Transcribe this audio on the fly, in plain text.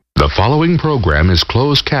The following program is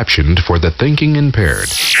closed captioned for the thinking impaired.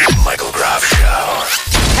 Michael Groff Show.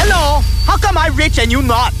 Hello, how come I rich and you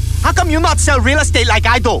not? How come you not sell real estate like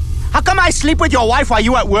I do? How come I sleep with your wife while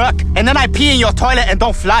you at work, and then I pee in your toilet and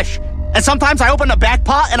don't flush? And sometimes I open the back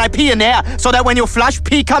part and I pee in there so that when you flush,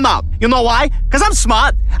 pee come out. You know why? Because I'm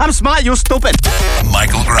smart. I'm smart, you stupid.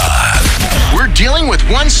 Michael Groff. We're dealing with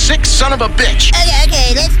one sick son of a bitch.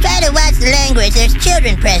 Okay, let's try to watch the language. There's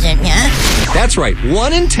children present, yeah? That's right.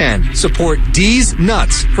 1 in 10 support D's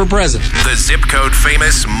nuts for president. The zip code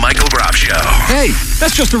famous Michael Groff Show. Hey,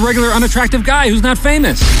 that's just a regular unattractive guy who's not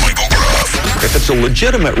famous. Michael Groff. If it's a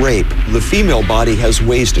legitimate rape, the female body has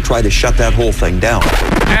ways to try to shut that whole thing down.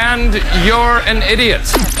 And you're an idiot.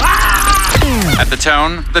 At the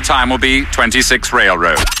tone, the time will be 26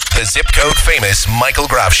 Railroad. The zip code famous Michael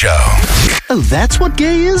Groff Show. Oh, that's what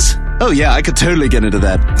gay is? Oh, yeah, I could totally get into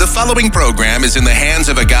that. The following program is in the hands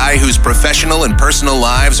of a guy whose professional and personal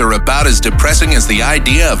lives are about as depressing as the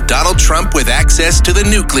idea of Donald Trump with access to the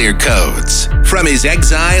nuclear codes. From his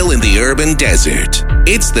exile in the urban desert,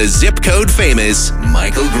 it's the zip code famous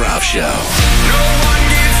Michael Groff Show. No one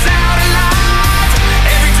gets out alive.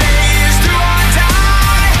 Every day is do or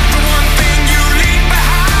die. The one thing you leave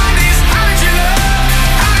behind is how did you love?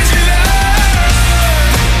 How did you love?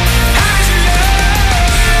 How did you love?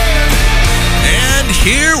 And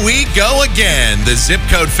here we go again. The zip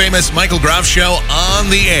code famous Michael Groff Show on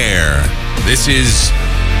the air. This is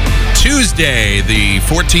Tuesday, the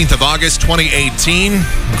 14th of August, 2018.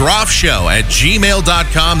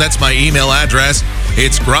 GroffShow@gmail.com. That's my email address.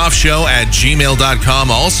 It's GroffShow@gmail.com.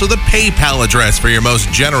 Also the PayPal address for your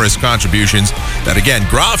most generous contributions. That again,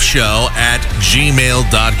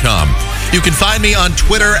 GroffShow@gmail.com. You can find me on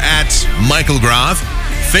Twitter at Michael Groff.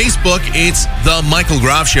 Facebook, it's The Michael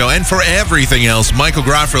Groff Show. And for everything else Michael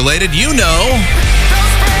Groff related, you know,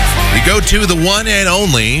 you go to the one and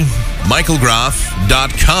only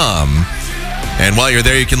michaelgroff.com. And while you're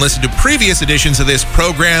there, you can listen to previous editions of this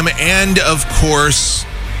program. And, of course,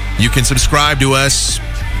 you can subscribe to us.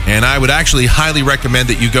 And I would actually highly recommend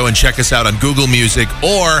that you go and check us out on Google Music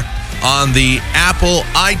or on the Apple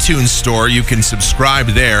iTunes store. You can subscribe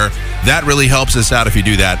there. That really helps us out if you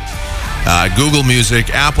do that. Google Music,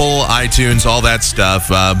 Apple, iTunes, all that stuff,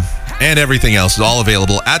 and everything else is all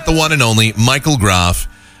available at the one and only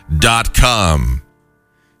michaelgroff.com.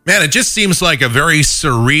 Man, it just seems like a very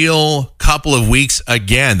surreal couple of weeks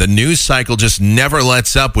again. The news cycle just never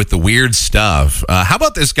lets up with the weird stuff. How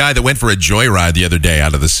about this guy that went for a joyride the other day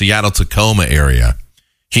out of the Seattle-Tacoma area?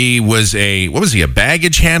 He was a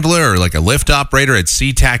baggage handler or like a lift operator at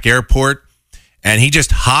SeaTac Airport. And he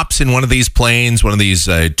just hops in one of these planes, one of these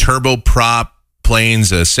turboprop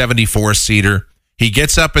planes, a 74-seater. He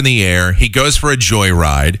gets up in the air. He goes for a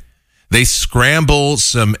joyride. They scramble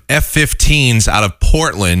some F-15s out of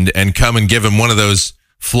Portland and come and give him one of those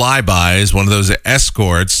flybys, one of those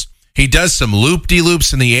escorts. He does some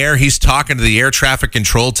loop-de-loops in the air. He's talking to the air traffic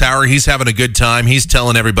control tower. He's having a good time. He's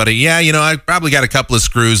telling everybody, yeah, you know, I probably got a couple of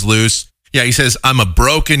screws loose. Yeah, he says, I'm a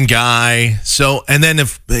broken guy. So, and then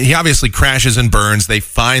if he obviously crashes and burns, they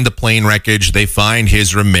find the plane wreckage. They find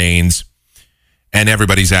his remains. And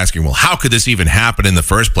everybody's asking, well, how could this even happen in the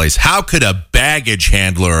first place? How could a baggage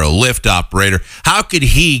handler or a lift operator, how could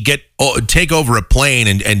he take over a plane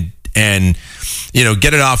and you know,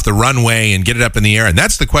 get it off the runway and get it up in the air? And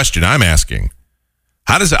that's the question I'm asking.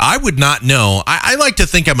 I would not know. I like to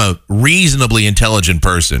think I'm a reasonably intelligent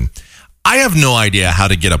person. I have no idea how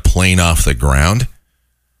to get a plane off the ground.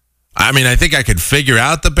 I mean, I think I could figure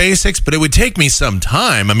out the basics, but it would take me some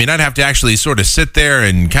time. I mean, I'd have to actually sort of sit there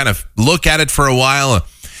and kind of look at it for a while.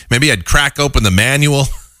 Maybe I'd crack open the manual.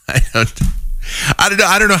 I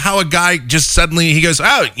don't know how a guy just suddenly, he goes,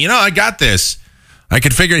 oh, you know, I got this. I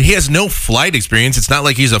could figure he has no flight experience. It's not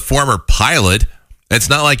like he's a former pilot. It's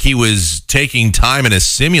not like he was taking time in a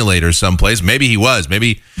simulator someplace. Maybe he was.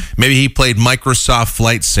 Maybe he played Microsoft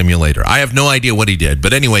Flight Simulator. I have no idea what he did.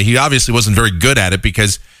 But anyway, he obviously wasn't very good at it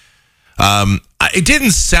because it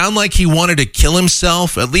didn't sound like he wanted to kill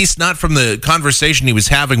himself, at least not from the conversation he was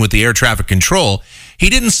having with the air traffic control. He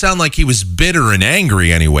didn't sound like he was bitter and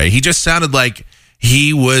angry anyway. He just sounded like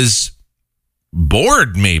he was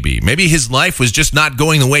bored, maybe. Maybe his life was just not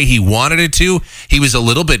going the way he wanted it to. He was a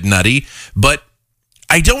little bit nutty, but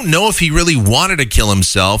I don't know if he really wanted to kill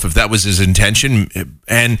himself, if that was his intention.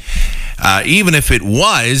 And even if it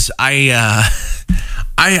was, I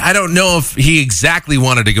don't know if he exactly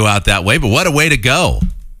wanted to go out that way, but what a way to go.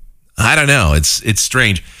 I don't know. It's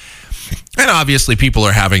strange. And obviously people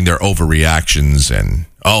are having their overreactions and,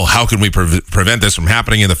 oh, how can we prevent this from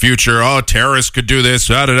happening in the future? Oh, terrorists could do this.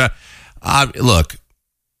 Look,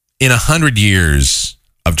 in 100 years,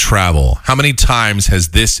 of travel. How many times has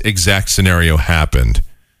this exact scenario happened?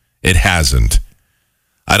 It hasn't.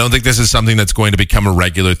 I don't think this is something that's going to become a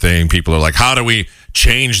regular thing. People are like, how do we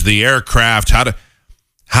change the aircraft?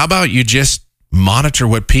 How about you just monitor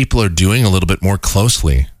what people are doing a little bit more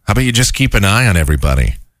closely? How about you just keep an eye on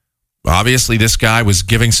everybody? Obviously, this guy was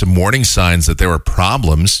giving some warning signs that there were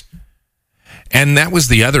problems. And that was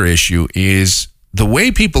the other issue, is the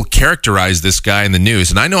way people characterize this guy in the news.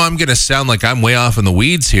 And I know I'm going to sound like I'm way off in the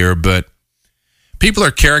weeds here, but people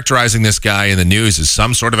are characterizing this guy in the news as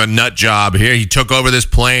some sort of a nut job. Here, he took over this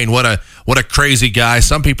plane. What a crazy guy.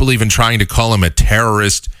 Some people even trying to call him a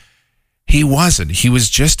terrorist. He wasn't. He was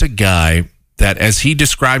just a guy that, as he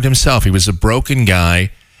described himself, he was a broken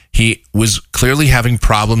guy. He was clearly having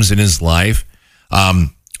problems in his life.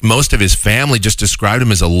 Most of his family just described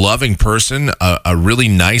him as a loving person, a really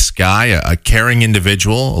nice guy, a caring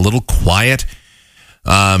individual, a little quiet.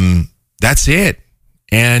 That's it.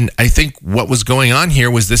 And I think what was going on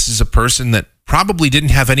here was this is a person that probably didn't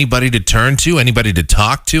have anybody to turn to, anybody to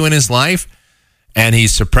talk to in his life. And he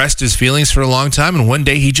suppressed his feelings for a long time. And one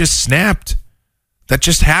day he just snapped. That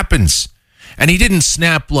just happens. And he didn't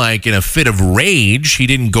snap like in a fit of rage. He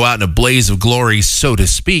didn't go out in a blaze of glory, so to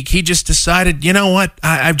speak. He just decided, you know what?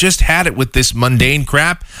 I've just had it with this mundane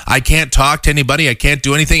crap. I can't talk to anybody. I can't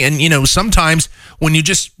do anything. And, sometimes when you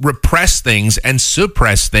just repress things and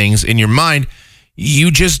suppress things in your mind,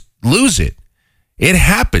 you just lose it. It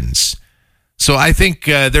happens. So I think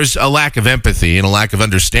there's a lack of empathy and a lack of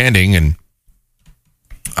understanding. And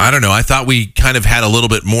I don't know. I thought we kind of had a little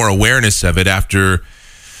bit more awareness of it after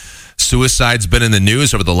suicide's been in the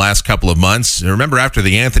news over the last couple of months. Remember after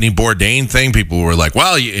the Anthony Bourdain thing, people were like,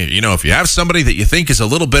 well, if you have somebody that you think is a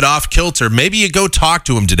little bit off kilter, maybe you go talk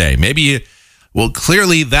to him today. Well,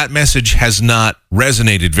 clearly that message has not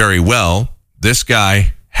resonated very well. This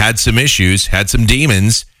guy had some issues, had some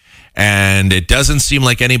demons, and it doesn't seem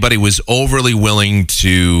like anybody was overly willing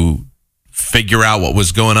to figure out what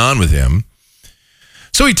was going on with him.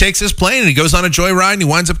 So he takes his plane and he goes on a joyride and he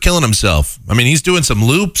winds up killing himself. I mean, he's doing some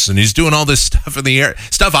loops and he's doing all this stuff in the air,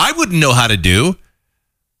 stuff I wouldn't know how to do.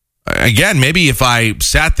 Again, maybe if I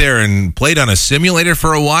sat there and played on a simulator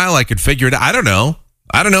for a while, I could figure it out. I don't know.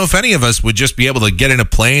 I don't know if any of us would just be able to get in a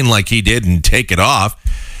plane like he did and take it off.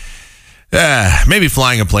 Maybe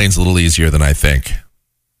flying a plane's a little easier than I think.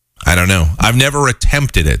 I don't know. I've never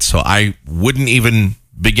attempted it, so I wouldn't even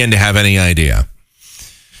begin to have any idea.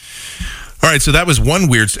 All right, so that was one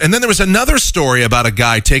weird. And then there was another story about a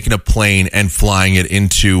guy taking a plane and flying it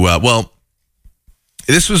into,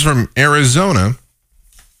 this was from Arizona.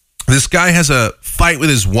 This guy has a fight with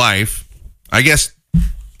his wife. I guess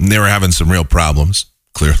they were having some real problems,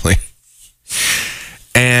 clearly.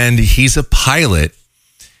 And he's a pilot.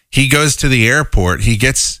 He goes to the airport. He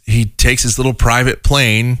takes his little private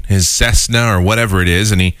plane, his Cessna or whatever it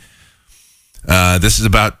is, and this is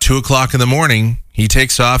about 2:00 in the morning. He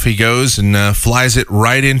takes off, he goes and flies it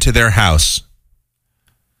right into their house.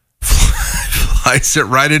 Flies it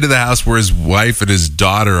right into the house where his wife and his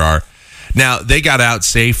daughter are. Now, they got out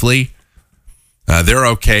safely. They're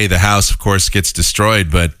okay. The house, of course, gets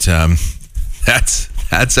destroyed, but that's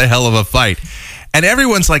a hell of a fight. And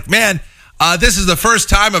everyone's like, man, this is the first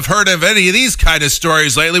time I've heard of any of these kind of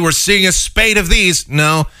stories lately. We're seeing a spate of these.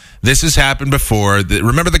 No. This has happened before.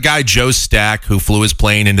 Remember the guy, Joe Stack, who flew his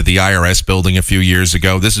plane into the IRS building a few years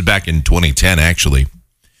ago? This is back in 2010, actually.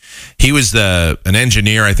 He was an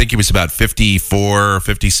engineer. I think he was about 54,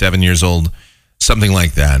 57 years old, something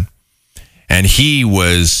like that. And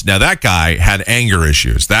now that guy had anger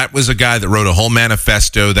issues. That was a guy that wrote a whole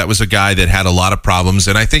manifesto. That was a guy that had a lot of problems.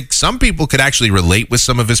 And I think some people could actually relate with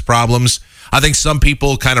some of his problems. I think some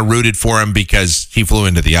people kind of rooted for him because he flew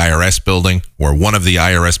into the IRS building or one of the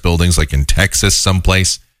IRS buildings, like in Texas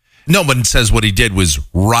someplace. No one says what he did was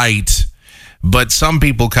right, but some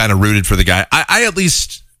people kind of rooted for the guy. I at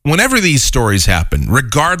least, whenever these stories happen,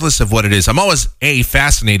 regardless of what it is, I'm always,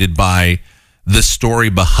 fascinated by the story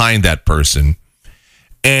behind that person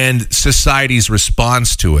and society's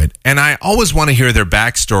response to it. And I always want to hear their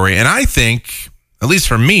backstory. And I think, at least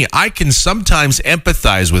for me, I can sometimes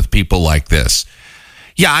empathize with people like this.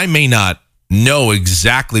 Yeah, I may not know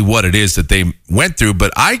exactly what it is that they went through,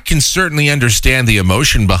 but I can certainly understand the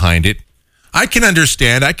emotion behind it. I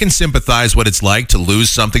can sympathize what it's like to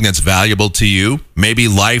lose something that's valuable to you. Maybe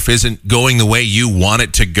life isn't going the way you want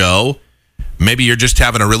it to go. Maybe you're just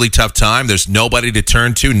having a really tough time. There's nobody to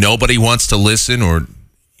turn to. Nobody wants to listen, or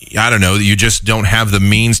I don't know, you just don't have the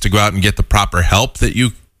means to go out and get the proper help that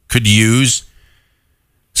you could use.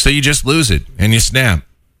 So you just lose it and you snap.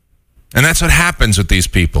 And that's what happens with these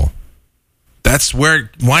people. that's where it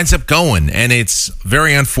winds up going, and it's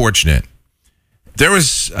very unfortunate. There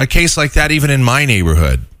was a case like that even in my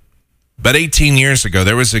neighborhood. About 18 years ago,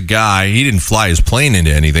 there was a guy, he didn't fly his plane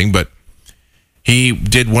into anything, but he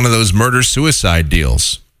did one of those murder-suicide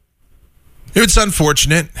deals. It's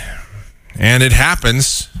unfortunate, and it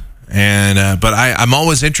happens, but I'm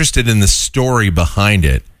always interested in the story behind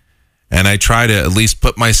it, and I try to at least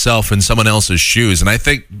put myself in someone else's shoes, and I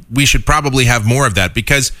think we should probably have more of that,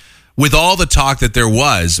 because with all the talk that there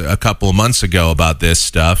was a couple of months ago about this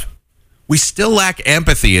stuff, we still lack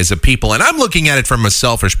empathy as a people. And I'm looking at it from a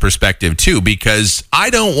selfish perspective, too, because I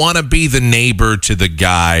don't want to be the neighbor to the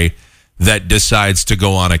guy that decides to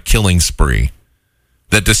go on a killing spree,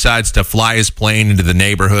 that decides to fly his plane into the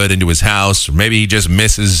neighborhood, into his house, or maybe he just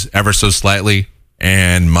misses ever so slightly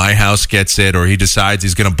and my house gets it, or he decides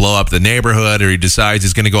he's going to blow up the neighborhood, or he decides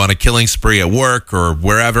he's going to go on a killing spree at work or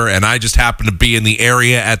wherever, and I just happen to be in the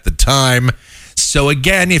area at the time. So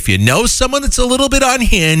again, if you know someone that's a little bit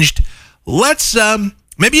unhinged, let's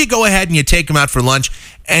maybe you go ahead and you take them out for lunch,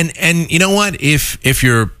 and you know what, if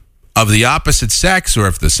you're of the opposite sex or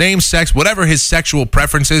if the same sex, whatever his sexual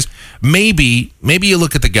preference is, maybe you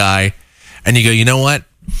look at the guy and you go, you know what,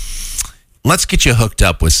 let's get you hooked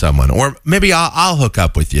up with someone, or maybe I'll hook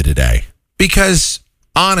up with you today. Because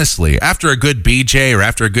honestly, after a good BJ or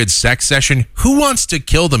after a good sex session, who wants to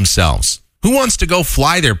kill themselves? Who wants to go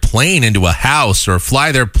fly their plane into a house, or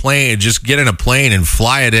fly their plane, just get in a plane and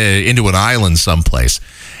fly it into an island someplace?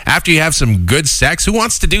 After you have some good sex, who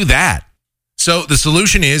wants to do that? So the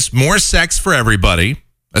solution is more sex for everybody,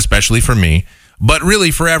 especially for me, but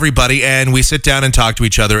really for everybody. And we sit down and talk to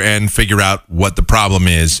each other and figure out what the problem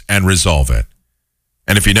is and resolve it.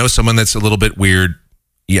 And if you know someone that's a little bit weird,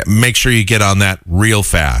 make sure you get on that real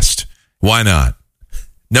fast. Why not?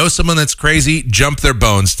 Know someone that's crazy, jump their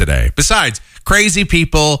bones today. Besides, crazy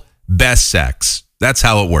people, best sex. That's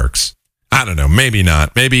how it works. I don't know, maybe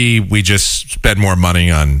not. Maybe we just spend more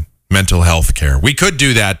money on mental health care. We could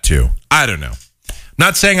do that too. I don't know.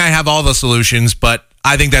 Not saying I have all the solutions, but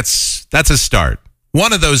I think that's a start.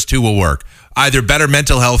 One of those two will work. Either better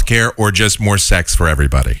mental health care or just more sex for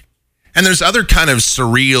everybody. And there's other kind of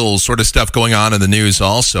surreal sort of stuff going on in the news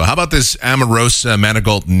also. How about this Omarosa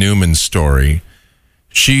Manigault Newman story?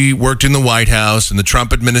 She worked in the White House in the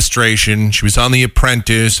Trump administration. She was on The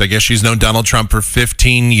Apprentice. I guess she's known Donald Trump for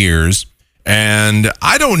 15 years. And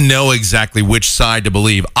I don't know exactly which side to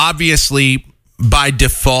believe. Obviously, by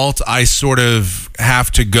default, I sort of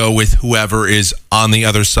have to go with whoever is on the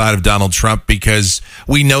other side of Donald Trump, because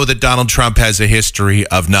we know that Donald Trump has a history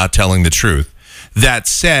of not telling the truth. That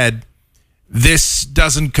said, this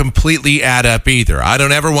doesn't completely add up either. I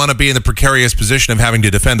don't ever want to be in the precarious position of having to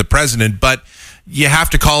defend the president, but you have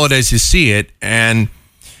to call it as you see it. And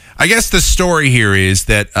I guess the story here is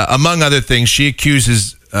that, among other things, she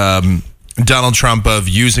accuses Donald Trump of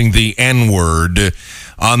using the N-word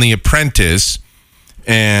on The Apprentice,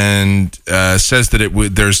 and says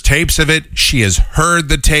that there's tapes of it. She has heard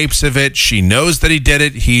the tapes of it. She knows that he did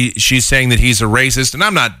it. She's saying that he's a racist, and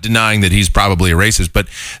I'm not denying that he's probably a racist, but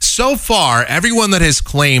so far, everyone that has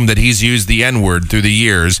claimed that he's used the N-word through the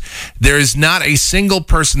years, there is not a single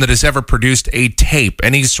person that has ever produced a tape,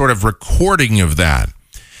 any sort of recording of that.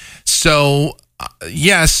 So,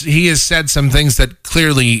 yes, he has said some things that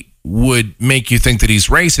clearly would make you think that he's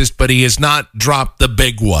racist, but he has not dropped the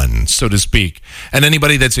big one, so to speak. And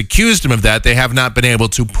anybody that's accused him of that, they have not been able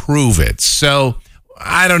to prove it. So,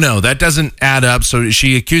 I don't know. That doesn't add up. So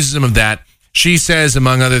she accuses him of that. She says,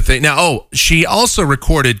 among other things, she also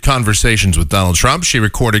recorded conversations with Donald Trump. She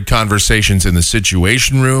recorded conversations in the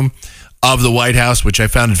Situation Room of the White House, which I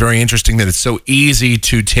found very interesting, that it's so easy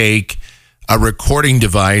to take a recording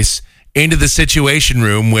device into the Situation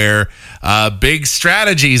Room where big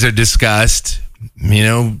strategies are discussed.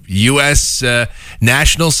 U.S.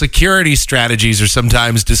 National security strategies are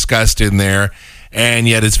sometimes discussed in there, and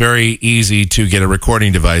yet it's very easy to get a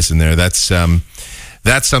recording device in there. That's something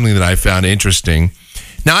that I found interesting.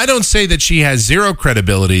 Now, I don't say that she has zero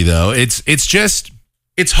credibility, though.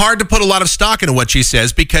 It's hard to put a lot of stock into what she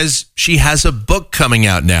says, because she has a book coming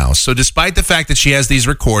out now. So despite the fact that she has these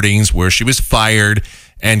recordings where she was fired,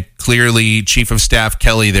 and clearly Chief of Staff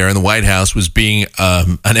Kelly there in the White House was being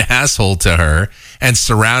an asshole to her and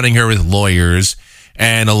surrounding her with lawyers,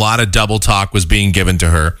 and a lot of double talk was being given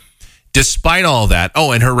to her. Despite all that,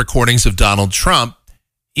 and her recordings of Donald Trump,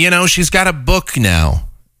 she's got a book now.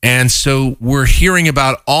 And so we're hearing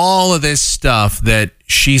about all of this stuff that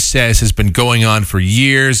she says has been going on for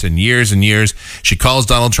years and years and years. She calls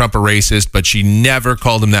Donald Trump a racist, but she never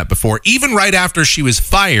called him that before, even right after she was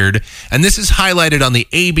fired. And this is highlighted on the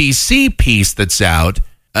ABC piece that's out.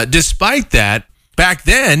 Despite that, back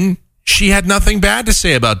then, she had nothing bad to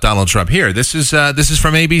say about Donald Trump. Here, this is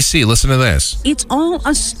from ABC. Listen to this. It's all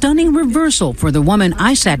a stunning reversal for the woman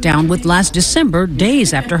I sat down with last December,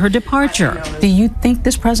 days after her departure. Do you think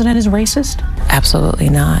this president is racist? Absolutely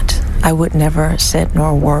not. I would never sit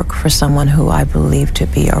nor work for someone who I believe to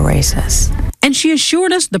be a racist. And she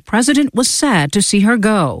assured us the president was sad to see her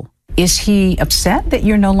go. Is he upset that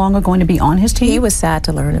you're no longer going to be on his team? He was sad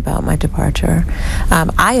to learn about my departure.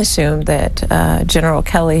 I assumed that General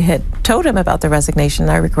Kelly had told him about the resignation.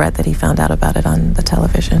 I regret that he found out about it on the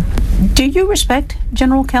television. Do you respect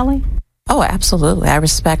General Kelly? Oh, absolutely. I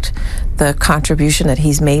respect the contribution that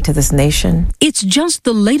he's made to this nation. It's just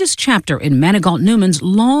the latest chapter in Manigault Newman's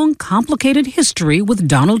long, complicated history with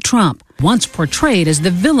Donald Trump. Once portrayed as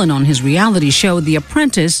the villain on his reality show, The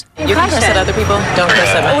Apprentice, You can curse at other people, don't curse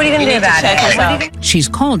at me. What are you going to do about it? She's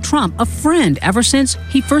called Trump a friend ever since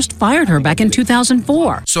he first fired her back in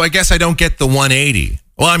 2004. So I guess I don't get the 180.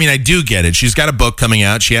 Well, I mean, I do get it. She's got a book coming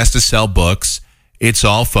out. She has to sell books. It's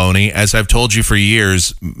all phony. As I've told you for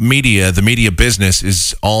years, the media business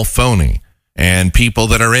is all phony. And people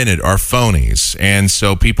that are in it are phonies. And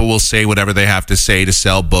so people will say whatever they have to say to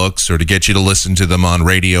sell books or to get you to listen to them on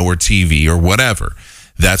radio or TV or whatever.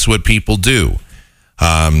 That's what people do.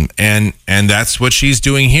 And that's what she's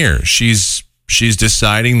doing here. She's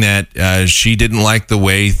deciding that she didn't like the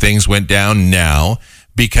way things went down now,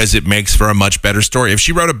 because it makes for a much better story. If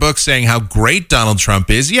she wrote a book saying how great Donald Trump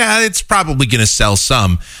is, yeah, it's probably going to sell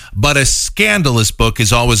some, but a scandalous book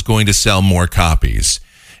is always going to sell more copies.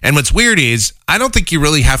 And what's weird is, I don't think you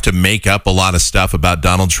really have to make up a lot of stuff about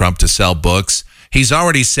Donald Trump to sell books. He's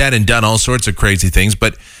already said and done all sorts of crazy things,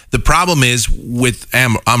 but the problem is with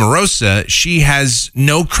Omarosa, she has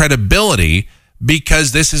no credibility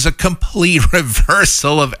because this is a complete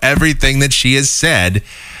reversal of everything that she has said.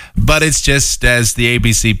 But it's just, as the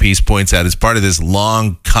ABC piece points out, it's part of this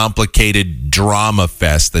long, complicated drama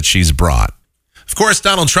fest that she's brought. Of course,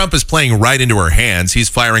 Donald Trump is playing right into her hands. He's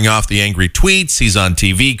firing off the angry tweets. He's on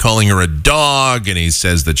TV calling her a dog, and he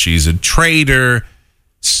says that she's a traitor.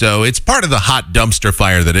 So it's part of the hot dumpster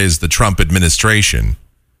fire that is the Trump administration.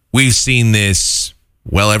 We've seen this,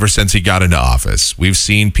 well, ever since he got into office. We've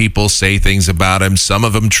seen people say things about him, some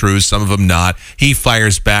of them true, some of them not. He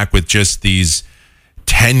fires back with just these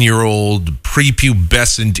 10-year-old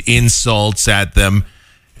prepubescent insults at them.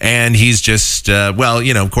 And he's just,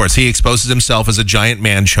 of course, he exposes himself as a giant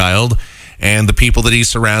man-child. And the people that he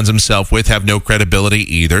surrounds himself with have no credibility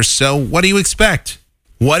either. So what do you expect?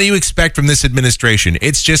 What do you expect from this administration?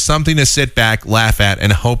 It's just something to sit back, laugh at,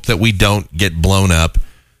 and hope that we don't get blown up.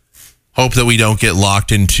 Hope that we don't get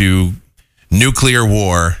locked into nuclear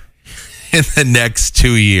war in the next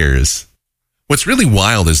 2 years. What's really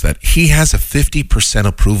wild is that he has a 50%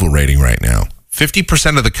 approval rating right now.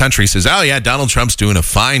 50% of the country says, oh yeah, Donald Trump's doing a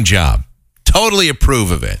fine job. Totally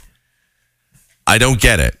approve of it. I don't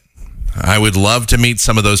get it. I would love to meet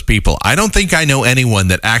some of those people. I don't think I know anyone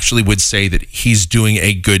that actually would say that he's doing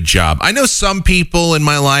a good job. I know some people in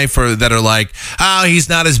my life that are like, oh, he's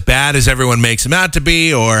not as bad as everyone makes him out to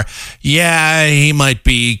be, or yeah, he might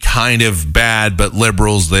be kind of bad, but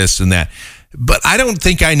liberals this and that. But I don't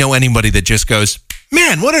think I know anybody that just goes,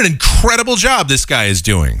 man, what an incredible job this guy is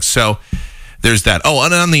doing. So there's that. Oh,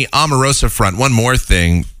 and on the Omarosa front, one more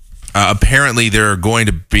thing. Apparently, there are going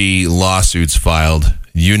to be lawsuits filed.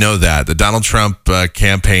 You know that. The Donald Trump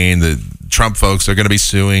campaign, the Trump folks are going to be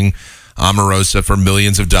suing Omarosa for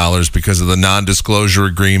millions of dollars because of the non-disclosure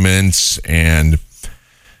agreements and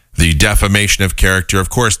the defamation of character. Of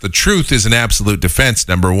course, the truth is an absolute defense,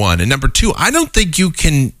 number one. And number two, I don't think you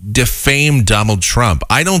can defame Donald Trump.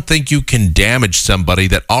 I don't think you can damage somebody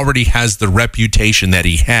that already has the reputation that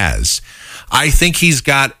he has. I think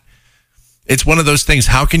it's one of those things.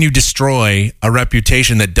 How can you destroy a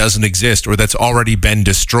reputation that doesn't exist or that's already been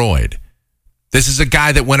destroyed? This is a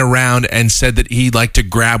guy that went around and said that he liked to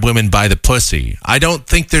grab women by the pussy. I don't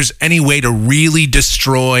think there's any way to really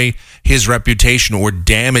destroy his reputation or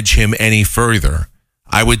damage him any further.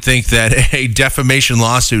 I would think that a defamation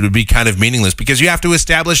lawsuit would be kind of meaningless because you have to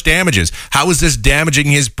establish damages. How is this damaging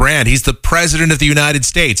his brand? He's the president of the United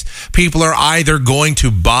States. People are either going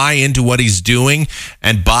to buy into what he's doing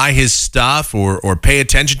and buy his stuff or pay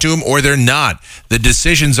attention to him, or they're not. The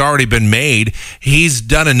decision's already been made. He's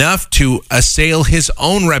done enough to assail his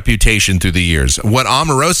own reputation through the years. What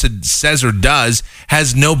Omarosa says or does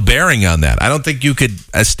has no bearing on that. I don't think you could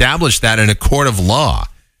establish that in a court of law.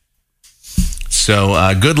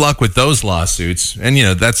 So good luck with those lawsuits. And,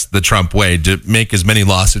 that's the Trump way, to make as many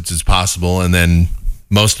lawsuits as possible. And then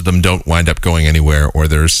most of them don't wind up going anywhere, or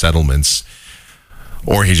there's settlements,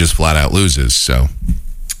 or he just flat out loses. So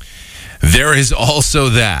There is also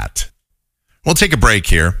that. We'll take a break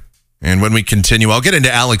here. And when we continue, I'll get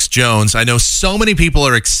into Alex Jones. I know so many people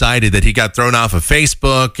are excited that he got thrown off of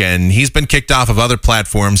Facebook, and he's been kicked off of other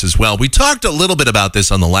platforms as well. We talked a little bit about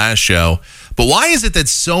this on the last show, but why is it that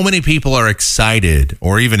so many people are excited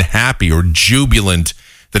or even happy or jubilant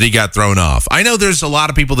that he got thrown off? I know there's a lot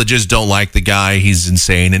of people that just don't like the guy. He's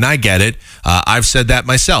insane, and I get it. I've said that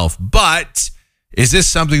myself. But is this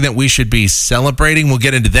something that we should be celebrating? We'll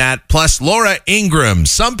get into that. Plus, Laura Ingraham.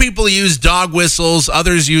 Some people use dog whistles.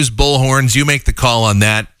 Others use bullhorns. You make the call on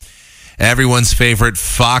that. Everyone's favorite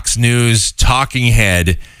Fox News talking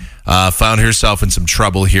head found herself in some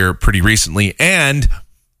trouble here pretty recently. And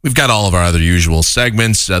we've got all of our other usual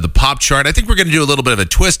segments. The pop chart. I think we're going to do a little bit of a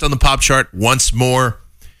twist on the pop chart once more.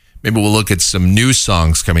 Maybe we'll look at some new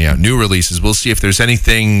songs coming out, new releases. We'll see if there's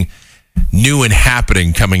anything new and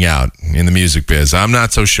happening coming out in the music biz. I'm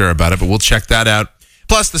not so sure about it, but we'll check that out.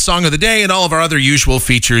 Plus the song of the day and all of our other usual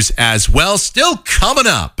features as well. Still coming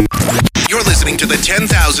up. You're listening to the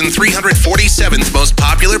 10,347th most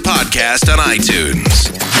popular podcast on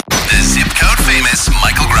iTunes. The Zip Code Famous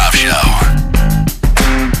Michael Groff Show.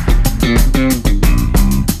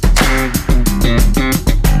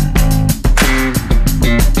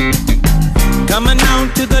 Coming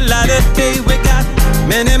out to the light of day, we got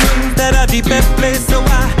many moons that are deep at play, so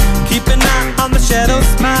I keep an eye on the shadow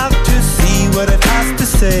smile to see what it has to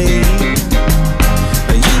say.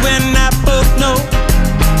 You and I both know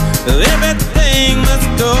everything must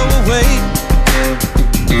go away.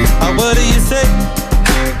 What do you say?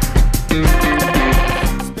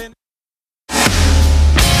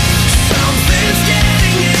 Something's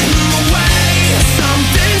getting in the way.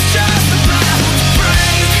 Something's just about to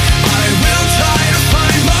break. I will try to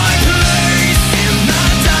find my place in the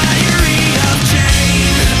diary of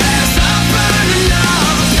Jane. As I burn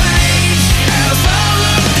another page, as I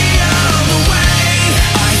look the other way,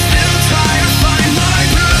 I still try to find my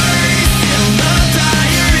place in the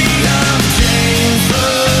diary of Jane. So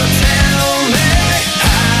tell me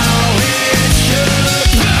how it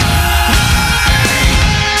should be.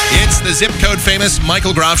 It's the Zip Code Famous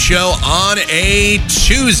Michael Groff Show on a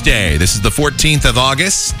Tuesday. This is the 14th of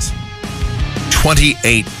August,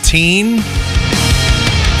 2018.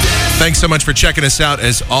 Thanks so much for checking us out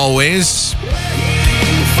as always.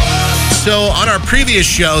 So on our previous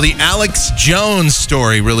show, the Alex Jones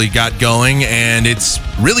story really got going, and it's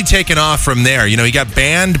really taken off from there. You know, he got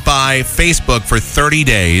banned by Facebook for 30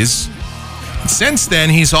 days. Since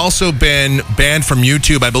then, he's also been banned from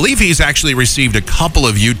YouTube. I believe he's actually received a couple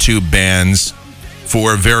of YouTube bans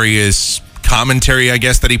for various commentary, I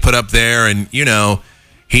guess, that he put up there. And, you know,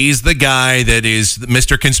 he's the guy that is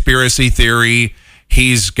Mr. Conspiracy Theory.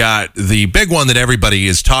 He's got the big one that everybody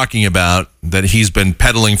is talking about that he's been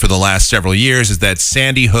peddling for the last several years, is that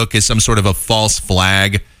Sandy Hook is some sort of a false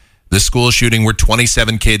flag. The school shooting where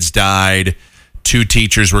 27 kids died, 2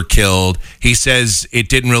 teachers were killed. He says it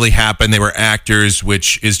didn't really happen. They were actors,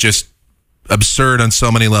 which is just absurd on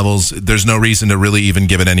so many levels. There's no reason to really even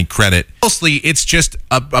give it any credit. Mostly, it's just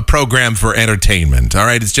a program for entertainment, all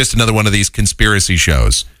right? It's just another one of these conspiracy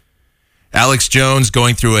shows. Alex Jones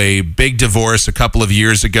going through a big divorce a couple of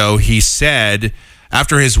years ago. He said,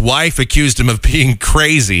 after his wife accused him of being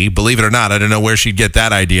crazy, believe it or not, I don't know where she'd get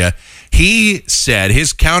that idea. He said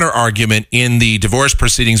his counter argument in the divorce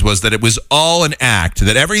proceedings was that it was all an act,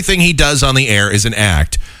 that everything he does on the air is an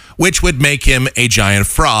act, which would make him a giant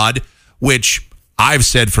fraud, which I've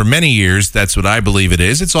said for many years, that's what I believe it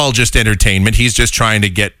is. It's all just entertainment. He's just trying to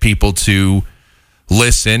get people to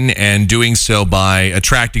listen, and doing so by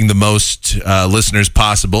attracting the most listeners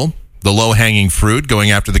possible. The low-hanging fruit,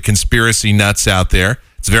 going after the conspiracy nuts out there.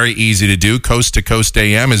 It's very easy to do. Coast to Coast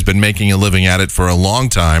AM has been making a living at it for a long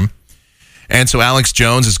time. And so Alex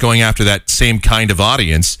Jones is going after that same kind of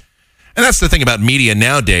audience. And that's the thing about media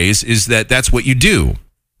nowadays, is that that's what you do.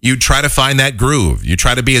 You try to find that groove. You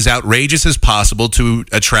try to be as outrageous as possible to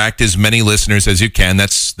attract as many listeners as you can.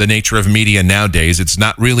 That's the nature of media nowadays. It's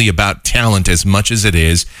not really about talent as much as it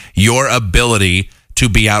is your ability to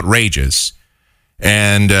be outrageous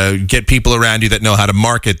and get people around you that know how to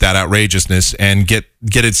market that outrageousness and get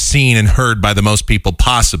it seen and heard by the most people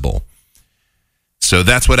possible. So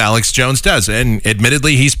that's what Alex Jones does. And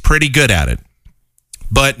admittedly, he's pretty good at it.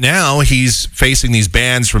 But now he's facing these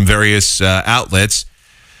bans from various outlets,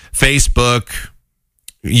 Facebook,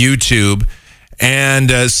 YouTube.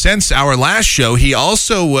 And since our last show, he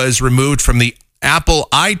also was removed from the Apple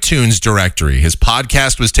iTunes directory. His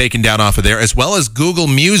podcast was taken down off of there, as well as Google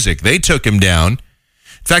Music. They took him down.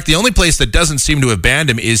 In fact, the only place that doesn't seem to have banned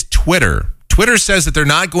him is Twitter. Twitter says that they're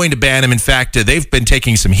not going to ban him. In fact, they've been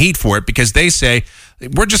taking some heat for it because they say,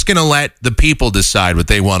 we're just going to let the people decide what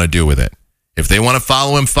they want to do with it. If they want to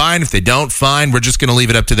follow him, fine. If they don't, fine. We're just going to leave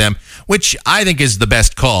it up to them, which I think is the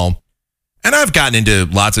best call. And I've gotten into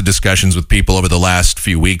lots of discussions with people over the last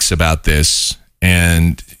few weeks about this.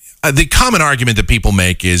 And the common argument that people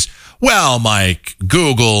make is, well, Mike,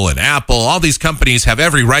 Google and Apple, all these companies have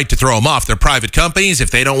every right to throw him off. They're private companies. If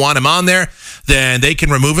they don't want him on there, then they can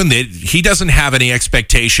remove him. He doesn't have any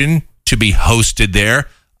expectation to be hosted there.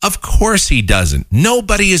 Of course he doesn't.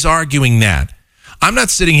 Nobody is arguing that. I'm not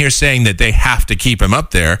sitting here saying that they have to keep him up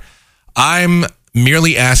there. I'm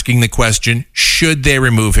merely asking the question, should they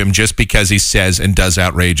remove him just because he says and does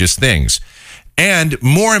outrageous things? And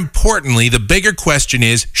more importantly, the bigger question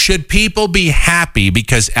is, should people be happy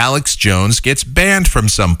because Alex Jones gets banned from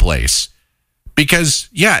someplace? Because,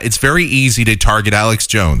 yeah, it's very easy to target Alex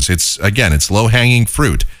Jones. It's low-hanging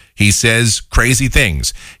fruit. He says crazy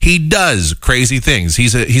things. He does crazy things.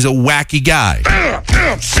 He's a wacky guy.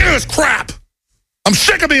 Serious crap. I'm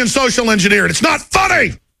sick of being social engineered. It's not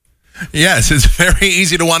funny. Yes, it's very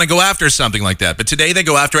easy to want to go after something like that. But today they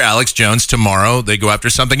go after Alex Jones. Tomorrow they go after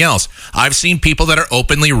something else. I've seen people that are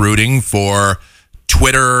openly rooting for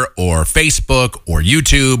Twitter or Facebook or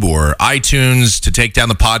YouTube or iTunes to take down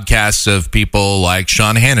the podcasts of people like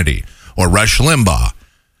Sean Hannity or Rush Limbaugh,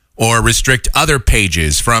 or restrict other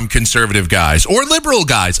pages from conservative guys or liberal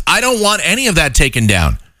guys. I don't want any of that taken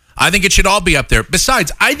down. I think it should all be up there.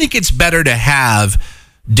 Besides, I think it's better to have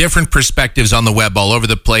different perspectives on the web all over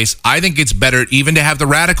the place. I think it's better even to have the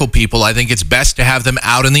radical people. I think it's best to have them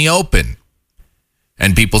out in the open.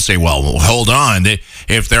 And people say, well, hold on.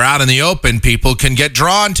 If they're out in the open, people can get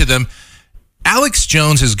drawn to them. Alex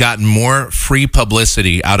Jones has gotten more free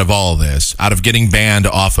publicity out of all of this, out of getting banned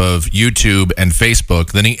off of YouTube and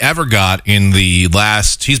Facebook, than he ever got in the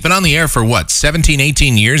last... He's been on the air for, 17,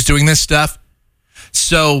 18 years doing this stuff?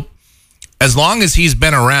 So as long as he's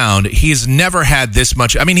been around, he's never had this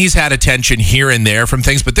much... I mean, he's had attention here and there from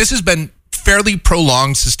things, but this has been fairly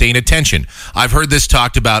prolonged, sustained attention. I've heard this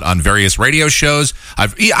talked about on various radio shows.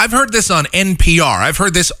 I've heard this on NPR. I've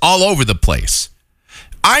heard this all over the place.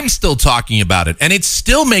 I'm still talking about it, and it's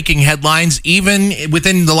still making headlines even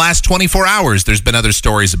within the last 24 hours. There's been other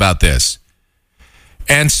stories about this.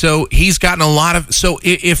 And so he's gotten a lot of... So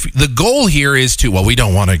if the goal here is to, we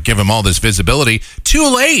don't want to give him all this visibility,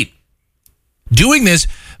 too late. Doing this,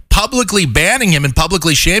 publicly banning him and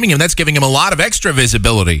publicly shaming him, that's giving him a lot of extra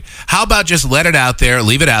visibility. How about just let it out there,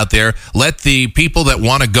 leave it out there, let the people that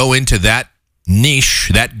want to go into that niche,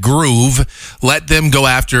 that groove, let them go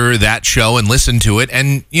after that show and listen to it.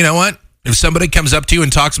 And you know what? If somebody comes up to you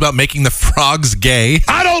and talks about making the frogs gay...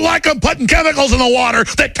 I don't like them putting chemicals in the water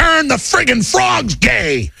that turn the friggin' frogs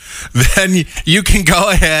gay. Then you can go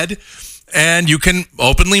ahead and you can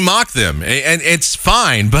openly mock them. And it's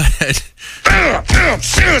fine, but...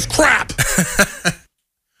 serious crap.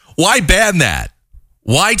 Why ban that?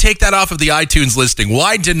 Why take that off of the iTunes listing?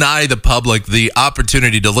 Why deny the public the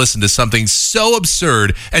opportunity to listen to something so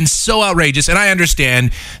absurd and so outrageous? And I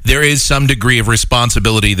understand there is some degree of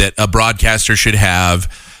responsibility that a broadcaster should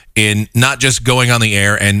have in not just going on the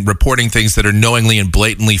air and reporting things that are knowingly and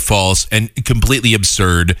blatantly false and completely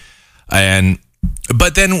absurd.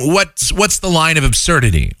 But then what's the line of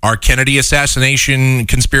absurdity? Are Kennedy assassination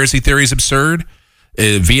conspiracy theories absurd?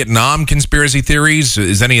 Vietnam conspiracy theories?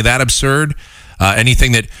 Is any of that absurd?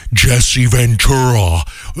 Anything that Jesse Ventura,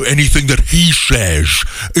 anything that he says,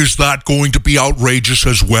 is that going to be outrageous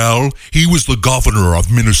as well? He was the governor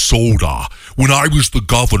of Minnesota. When I was the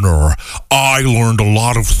governor, I learned a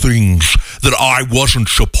lot of things that I wasn't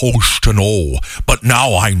supposed to know, but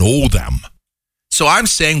now I know them. So I'm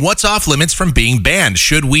saying, what's off limits from being banned?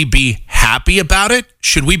 Should we be happy about it?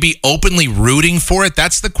 Should we be openly rooting for it?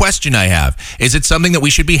 That's the question I have. Is it something that we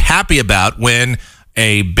should be happy about when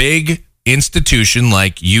a big institution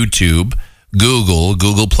like YouTube,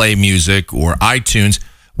 Google Play Music, or iTunes,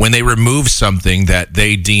 when they remove something that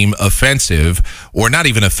they deem offensive, or not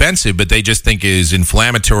even offensive, but they just think is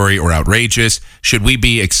inflammatory or outrageous? Should we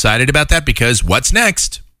be excited about that? Because what's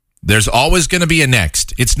next? There's always going to be a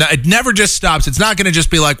next. It never just stops. It's not going to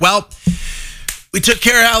just be like, well, we took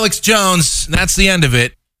care of Alex Jones, and that's the end of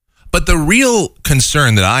it. But the real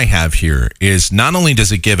concern that I have here is not only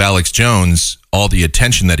does it give Alex Jones all the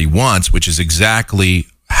attention that he wants, which is exactly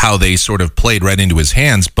how they sort of played right into his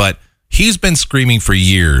hands, but he's been screaming for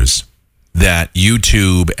years that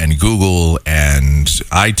YouTube and Google and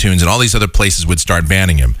iTunes and all these other places would start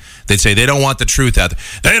banning him. They'd say they don't want the truth out there.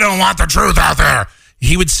 They don't want the truth out there.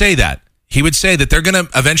 He would say that. He would say that they're going to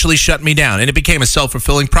eventually shut me down. And it became a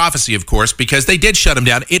self-fulfilling prophecy, of course, because they did shut him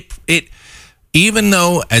down. even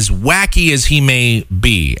though as wacky as he may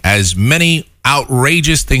be, as many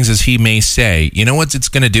outrageous things as he may say, you know what it's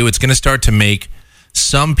going to do? It's going to start to make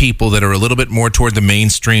some people that are a little bit more toward the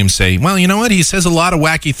mainstream say, well, you know what? He says a lot of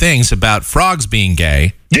wacky things about frogs being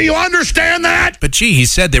gay. Do you understand that? But gee, he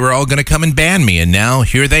said they were all going to come and ban me, and now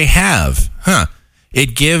here they have.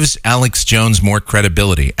 It gives Alex Jones more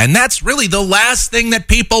credibility. And that's really the last thing that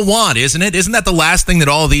people want, isn't it? Isn't that the last thing that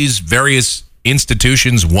all these various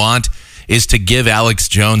institutions want, is to give Alex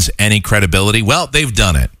Jones any credibility? Well, they've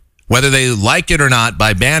done it. Whether they like it or not,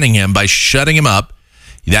 by banning him, by shutting him up,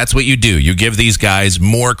 that's what you do. You give these guys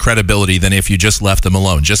more credibility than if you just left them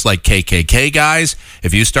alone. Just like KKK guys,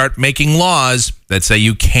 if you start making laws that say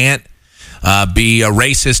you can't be a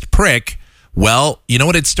racist prick, well, you know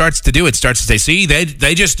what it starts to do? It starts to say, see,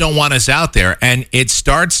 they just don't want us out there. And it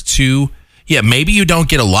starts to, maybe you don't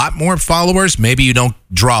get a lot more followers. Maybe you don't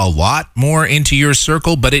draw a lot more into your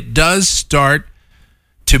circle, but it does start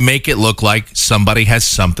to make it look like somebody has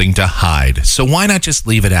something to hide. So why not just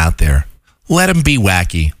leave it out there? Let him be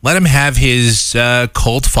wacky. Let him have his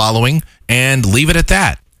cult following and leave it at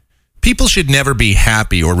that. People should never be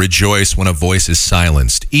happy or rejoice when a voice is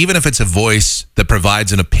silenced, even if it's a voice that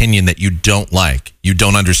provides an opinion that you don't like, you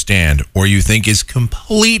don't understand, or you think is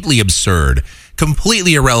completely absurd,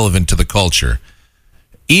 completely irrelevant to the culture.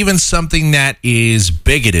 Even something that is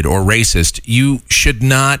bigoted or racist, you should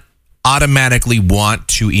not automatically want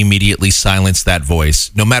to immediately silence that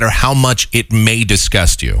voice, no matter how much it may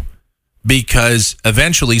disgust you. Because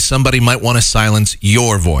eventually somebody might want to silence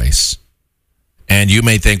your voice. And you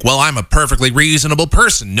may think, well, I'm a perfectly reasonable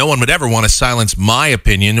person. No one would ever want to silence my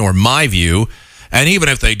opinion or my view. And even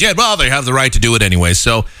if they did, well, they have the right to do it anyway.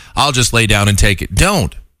 So I'll just lay down and take it.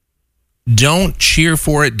 Don't cheer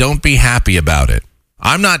for it. Don't be happy about it.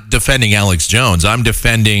 I'm not defending Alex Jones. I'm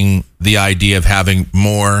defending the idea of having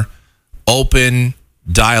more open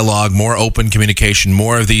dialogue, more open communication,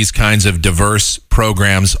 more of these kinds of diverse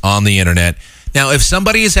programs on the internet. Now, if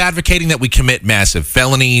somebody is advocating that we commit massive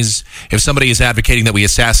felonies, if somebody is advocating that we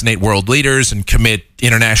assassinate world leaders and commit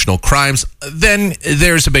international crimes, then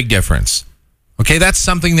there's a big difference. Okay, that's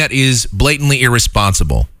something that is blatantly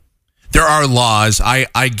irresponsible. There are laws,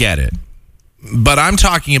 I get it. But I'm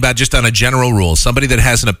talking about just on a general rule, somebody that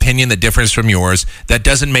has an opinion that differs from yours, that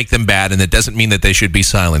doesn't make them bad, and that doesn't mean that they should be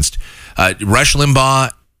silenced. Rush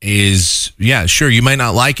Limbaugh is, sure, you might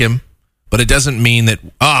not like him, but it doesn't mean that,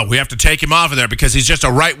 we have to take him off of there because he's just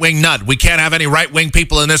a right-wing nut. We can't have any right-wing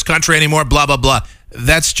people in this country anymore, blah, blah, blah.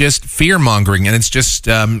 That's just fear-mongering, and it's just,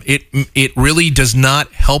 it really does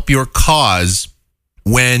not help your cause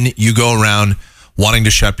when you go around wanting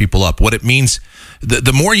to shut people up. What it means,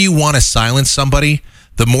 the more you want to silence somebody,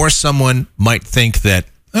 the more someone might think that,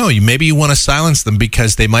 maybe you want to silence them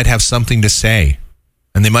because they might have something to say.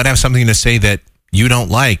 And they might have something to say that you don't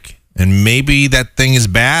like. And maybe that thing is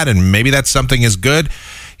bad, and maybe that something is good.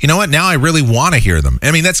 You know what? Now I really want to hear them.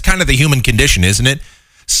 I mean, that's kind of the human condition, isn't it?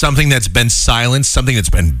 Something that's been silenced, something that's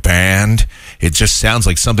been banned. It just sounds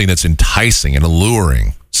like something that's enticing and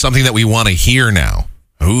alluring. Something that we want to hear now.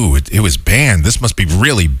 Ooh, it was banned. This must be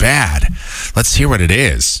really bad. Let's hear what it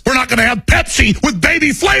is. We're not going to have Pepsi with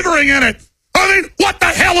baby flavoring in it. I mean, what the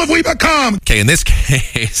hell have we become? Okay, in this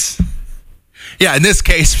case... Yeah, in this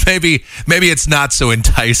case, maybe it's not so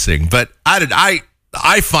enticing, but I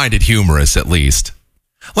find it humorous, at least.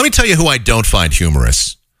 Let me tell you who I don't find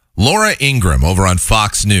humorous. Laura Ingraham over on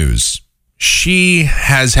Fox News. She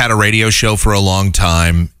has had a radio show for a long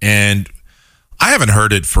time, and I haven't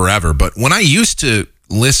heard it forever, but when I used to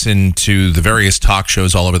listen to the various talk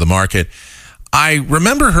shows all over the market, I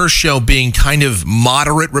remember her show being kind of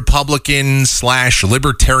moderate Republican /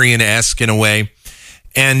 libertarian-esque in a way.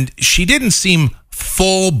 And she didn't seem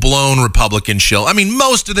full-blown Republican shill. I mean,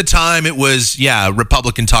 most of the time it was,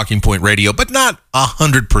 Republican talking point radio, but not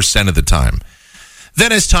 100% of the time.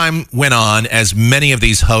 Then as time went on, as many of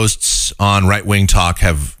these hosts on right-wing talk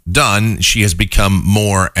have done, she has become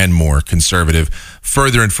more and more conservative,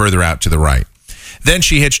 further and further out to the right. Then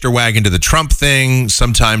she hitched her wagon to the Trump thing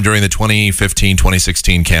sometime during the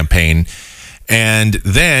 2015-2016 campaign. And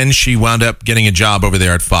then she wound up getting a job over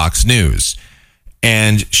there at Fox News.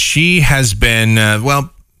 And she has been,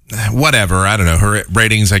 whatever. I don't know. Her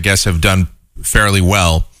ratings, I guess, have done fairly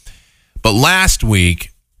well. But last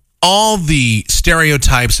week, all the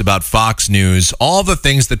stereotypes about Fox News, all the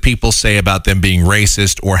things that people say about them being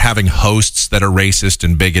racist or having hosts that are racist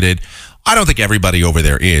and bigoted, I don't think everybody over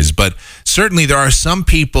there is, but certainly there are some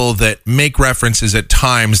people that make references at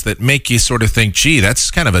times that make you sort of think, gee,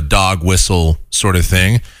 that's kind of a dog whistle sort of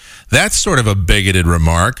thing. That's sort of a bigoted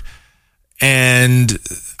remark. And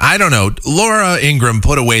I don't know, Laura Ingraham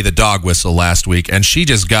put away the dog whistle last week, and she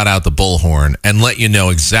just got out the bullhorn and let you know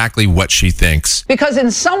exactly what she thinks. Because in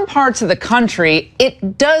some parts of the country,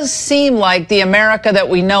 it does seem like the America that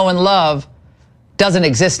we know and love doesn't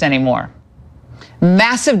exist anymore.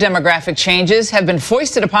 Massive demographic changes have been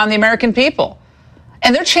foisted upon the American people.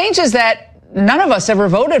 And they're changes that none of us ever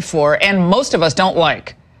voted for, and most of us don't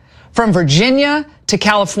like. From Virginia to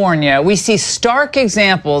California, we see stark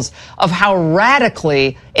examples of how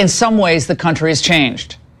radically, in some ways, the country has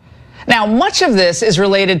changed. Now, much of this is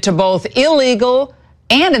related to both illegal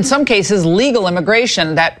and, in some cases, legal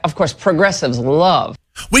immigration that, of course, progressives love.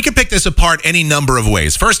 We could pick this apart any number of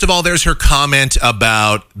ways. First of all, there's her comment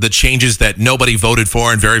about the changes that nobody voted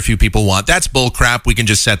for and very few people want. That's bullcrap. We can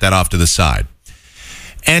just set that off to the side.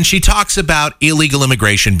 And she talks about illegal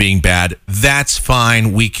immigration being bad. That's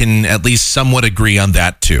fine. We can at least somewhat agree on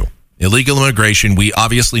that, too. Illegal immigration, we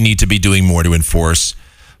obviously need to be doing more to enforce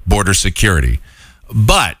border security.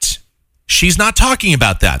 But she's not talking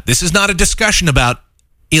about that. This is not a discussion about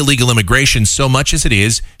illegal immigration so much as it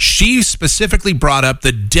is. She specifically brought up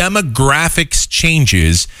the demographics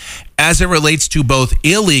changes as it relates to both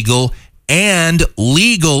illegal and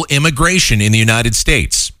legal immigration in the United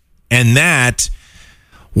States. And that...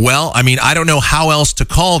 well, I mean, I don't know how else to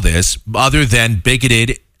call this other than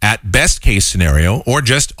bigoted at best case scenario or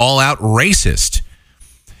just all out racist.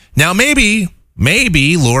 Now, maybe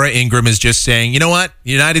Laura Ingraham is just saying, you know what?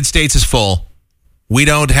 The United States is full. We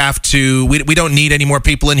don't have to, we don't need any more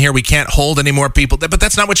people in here. We can't hold any more people. But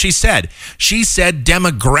that's not what she said. She said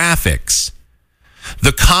demographics.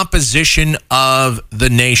 The composition of the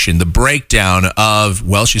nation, the breakdown of,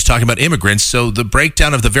 well, she's talking about immigrants, so the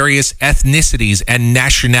breakdown of the various ethnicities and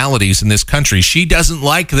nationalities in this country. She doesn't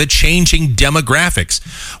like the changing demographics.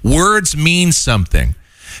 Words mean something.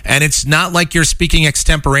 And it's not like you're speaking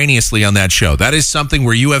extemporaneously on that show. That is something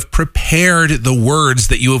where you have prepared the words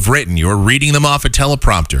that you have written. You're reading them off a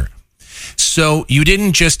teleprompter. So you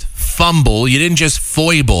didn't just fumble, you didn't just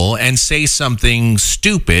foible and say something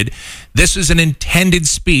stupid. This is an intended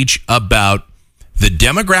speech about the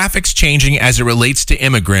demographics changing as it relates to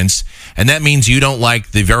immigrants, and that means you don't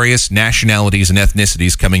like the various nationalities and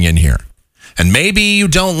ethnicities coming in here. And maybe you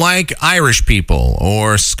don't like Irish people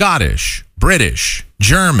or Scottish, British,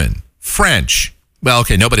 German, French. Well,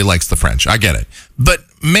 okay, nobody likes the French. I get it. But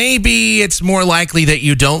maybe it's more likely that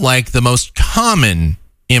you don't like the most common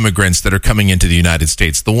immigrants that are coming into the United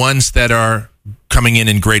States, the ones that are coming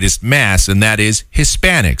in greatest mass, and that is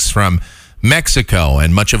Hispanics from Mexico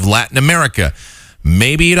and much of Latin America.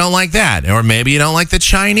 Maybe you don't like that, or maybe you don't like the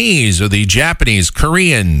Chinese or the Japanese,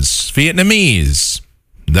 Koreans, Vietnamese.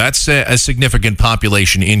 That's a significant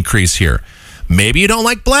population increase here. Maybe you don't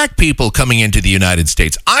like black people coming into the United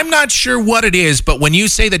States. I'm not sure what it is, but when you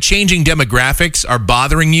say that changing demographics are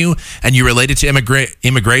bothering you and you relate it to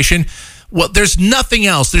immigration, well, there's nothing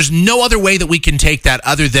else. There's no other way that we can take that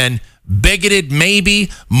other than bigoted, maybe,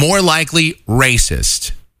 more likely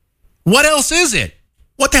racist. What else is it?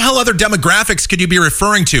 What the hell other demographics could you be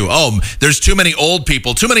referring to? Oh, there's too many old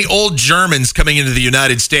people, too many old Germans coming into the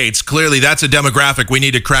United States. Clearly, that's a demographic we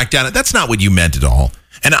need to crack down on. That's not what you meant at all.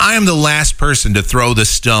 And I am the last person to throw the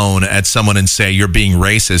stone at someone and say you're being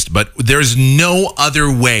racist, but there's no other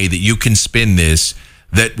way that you can spin this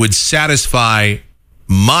that would satisfy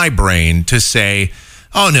my brain to say,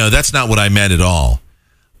 oh no, that's not what I meant at all.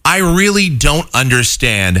 I really don't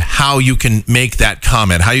understand how you can make that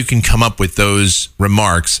comment, how you can come up with those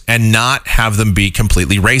remarks and not have them be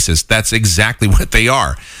completely racist. That's exactly what they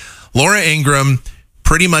are. Laura Ingraham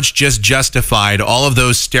pretty much just justified all of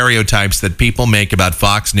those stereotypes that people make about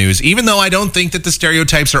Fox News, even though I don't think that the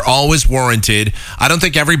stereotypes are always warranted. I don't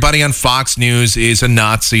think everybody on Fox News is a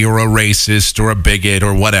Nazi or a racist or a bigot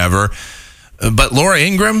or whatever. But Laura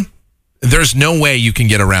Ingraham, there's no way you can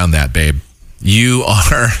get around that, babe. You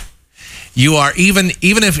are even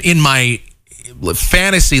if in my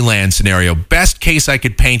fantasy land scenario, best case I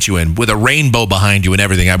could paint you in with a rainbow behind you and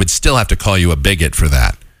everything, I would still have to call you a bigot for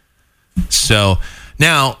that. So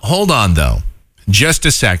now, hold on though, just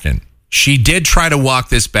a second. She did try to walk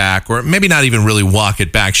this back, or maybe not even really walk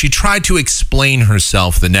it back. She tried to explain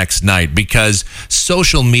herself the next night because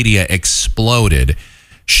social media exploded.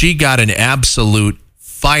 She got an absolute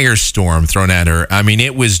firestorm thrown at her. I mean,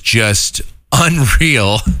 it was just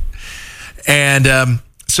unreal. And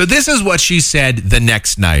so this is what she said the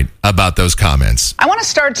next night about those comments. I want to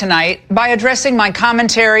start tonight by addressing my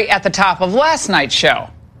commentary at the top of last night's show.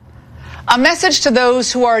 A message to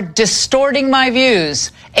those who are distorting my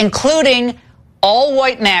views, including all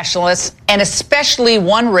white nationalists and especially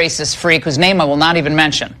one racist freak whose name I will not even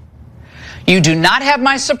mention. You do not have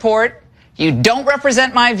my support. you don't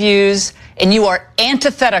represent my views, and you are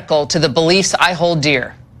antithetical to the beliefs I hold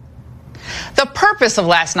dear. The purpose of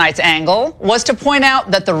last night's angle was to point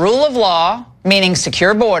out that the rule of law, meaning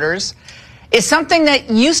secure borders, is something that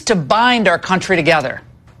used to bind our country together.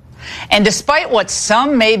 And despite what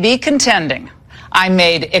some may be contending, I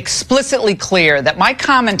made explicitly clear that my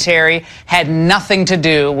commentary had nothing to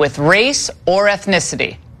do with race or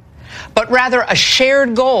ethnicity, but rather a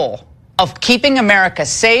shared goal of keeping America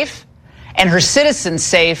safe and her citizens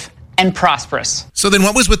safe and prosperous. So then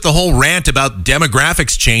what was with the whole rant about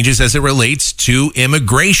demographics changes as it relates to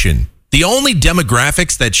immigration? The only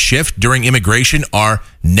demographics that shift during immigration are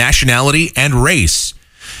nationality and race.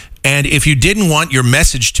 And if you didn't want your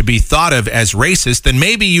message to be thought of as racist, then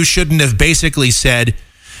maybe you shouldn't have basically said,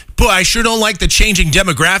 boy, I sure don't like the changing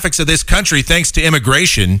demographics of this country thanks to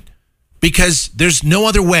immigration. Because there's no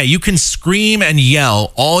other way. You can scream and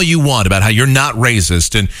yell all you want about how you're not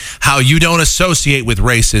racist and how you don't associate with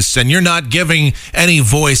racists and you're not giving any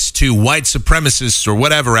voice to white supremacists or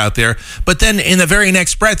whatever out there. But then in the very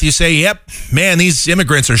next breath, you say, yep, man, these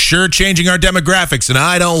immigrants are sure changing our demographics and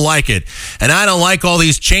I don't like it. And I don't like all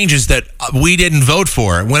these changes that we didn't vote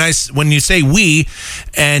for. When you say we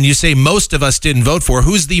and you say most of us didn't vote for,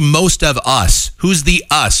 who's the most of us? Who's the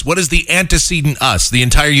us? What is the antecedent us? The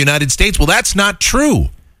entire United States? Well, that's not true.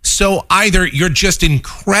 So either you're just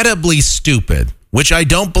incredibly stupid, which I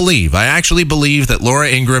don't believe. I actually believe that Laura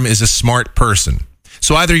Ingraham is a smart person.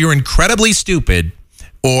 So either you're incredibly stupid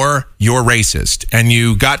or you're racist and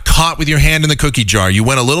you got caught with your hand in the cookie jar. You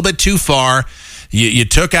went a little bit too far. You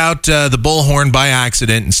took out the bullhorn by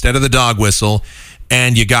accident instead of the dog whistle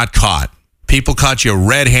and you got caught. People caught you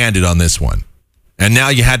red-handed on this one. And now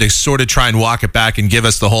you had to sort of try and walk it back and give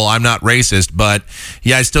us the whole I'm not racist, but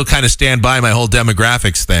yeah, I still kind of stand by my whole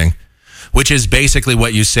demographics thing, which is basically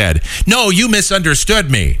what you said. No, you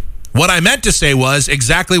misunderstood me. What I meant to say was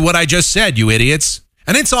exactly what I just said, you idiots.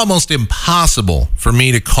 And it's almost impossible for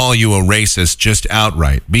me to call you a racist just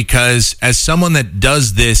outright, because as someone that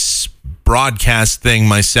does this broadcast thing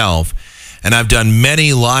myself, and I've done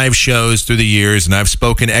many live shows through the years, and I've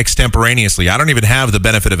spoken extemporaneously. I don't even have the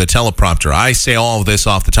benefit of a teleprompter. I say all of this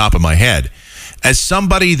off the top of my head. As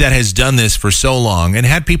somebody that has done this for so long and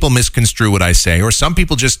had people misconstrue what I say, or some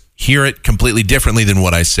people just hear it completely differently than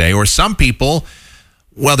what I say, or some people,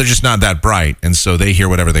 well, they're just not that bright, and so they hear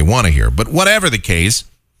whatever they want to hear. But whatever the case,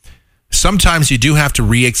 sometimes you do have to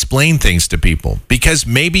re-explain things to people because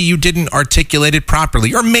maybe you didn't articulate it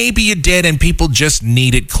properly, or maybe you did and people just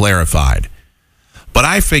need it clarified. But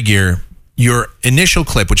I figure your initial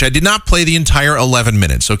clip, which I did not play the entire 11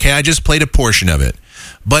 minutes, okay? I just played a portion of it.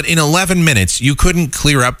 But in 11 minutes, you couldn't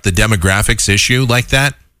clear up the demographics issue like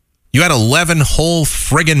that. You had 11 whole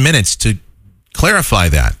friggin' minutes to clarify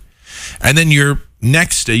that. And then your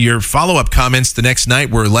follow-up comments the next night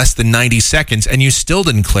were less than 90 seconds, and you still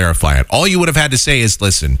didn't clarify it. All you would have had to say is,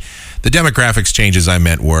 listen, the demographics changes I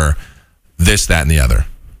meant were this, that, and the other.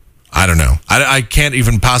 I don't know. I can't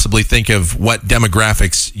even possibly think of what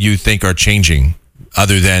demographics you think are changing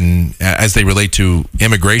other than, as they relate to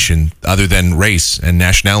immigration, other than race and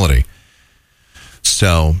nationality.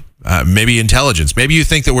 So maybe intelligence. Maybe you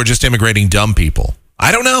think that we're just immigrating dumb people.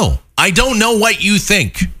 I don't know. I don't know what you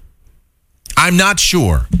think. I'm not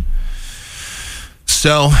sure.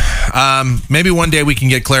 So maybe one day we can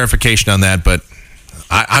get clarification on that, but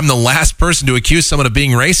I'm the last person to accuse someone of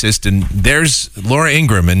being racist, and there's Laura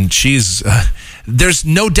Ingraham, and she's, there's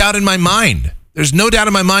no doubt in my mind. There's no doubt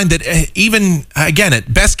in my mind that even, again,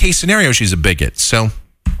 at best case scenario, she's a bigot. So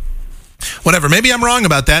whatever. Maybe I'm wrong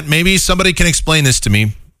about that. Maybe somebody can explain this to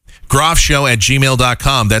me.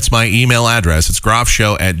 groffshow@gmail.com. That's my email address. It's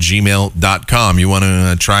groffshow@gmail.com. You want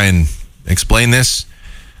to try and explain this?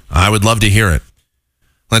 I would love to hear it.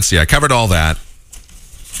 Let's see. I covered all that.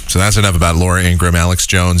 So that's enough about Laura Ingraham, Alex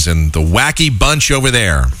Jones, and the wacky bunch over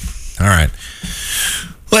there. All right.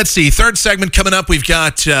 Let's see. Third segment coming up. We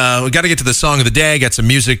got to get to the song of the day. Got some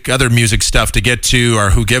music, other music stuff to get to. Our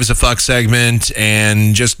Who Gives a Fuck segment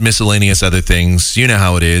and just miscellaneous other things. You know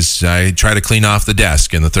how it is. I try to clean off the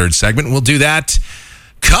desk in the third segment. We'll do that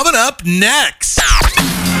coming up next.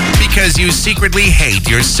 Because you secretly hate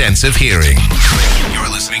your sense of hearing. You're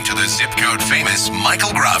listening to the Zip Code famous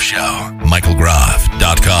Michael Groff Show.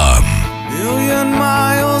 MichaelGroff.com. Million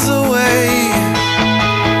miles away,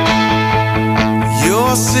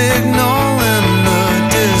 your signal in the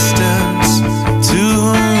distance, to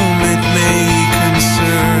whom it may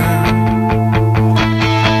concern.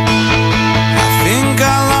 I think I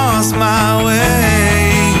lost my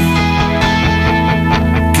way,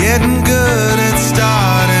 getting good at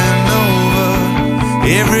starting over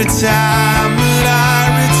every time that I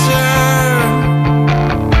return.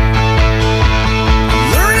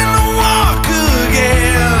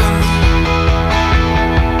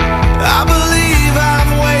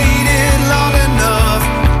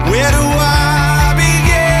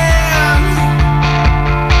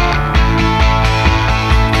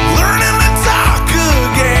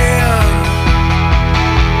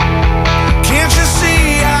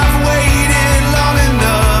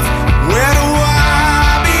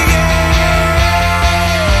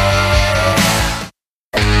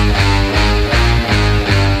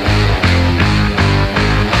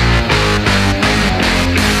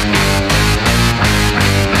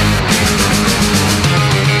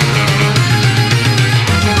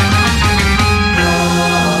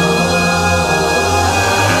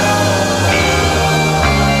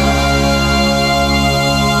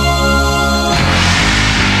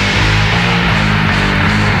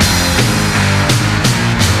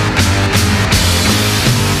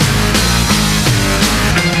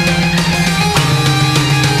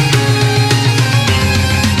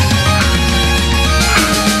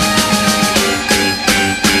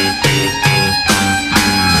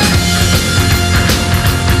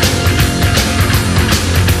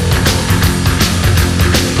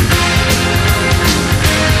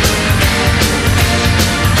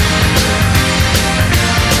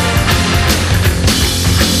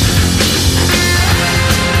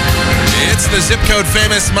 It's the Zip Code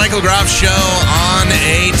Famous Michael Groff Show on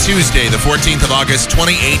a Tuesday, the 14th of August,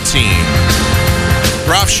 2018.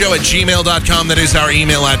 GroffShow@gmail.com. That is our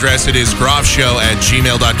email address. It is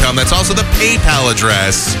GroffShow@gmail.com. That's also the PayPal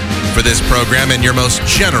address for this program and your most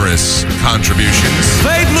generous contributions.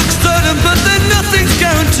 Fate looks certain, but then nothing's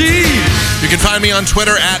guaranteed. You can find me on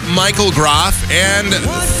Twitter at Michael Groff and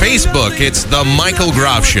Facebook. It's The Michael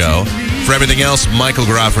Groff Show. For everything else Michael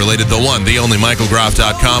Groff related, the one, the only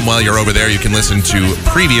MichaelGroff.com. While you're over there, you can listen to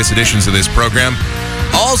previous editions of this program.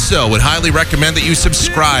 Also, would highly recommend that you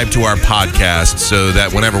subscribe to our podcast so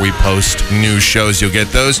that whenever we post new shows, you'll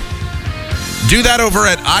get those. Do that over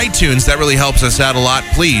at iTunes. That really helps us out a lot.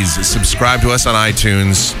 Please subscribe to us on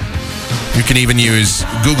iTunes. You can even use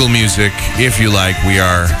Google Music if you like. We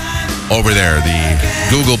are over there, the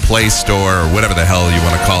Google Play Store, or whatever the hell you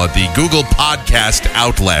want to call it, the Google Podcast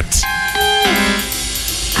Outlet.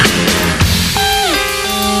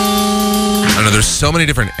 I don't know, there's so many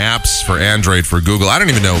different apps for Android, for Google. I don't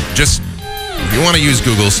even know. Just, if you want to use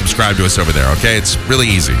Google, subscribe to us over there, okay? It's really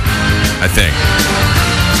easy, I think.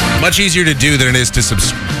 Much easier to do than it is to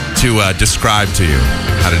describe to you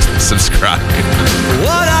how to subscribe.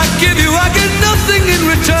 What I give you, I get nothing in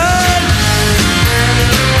return.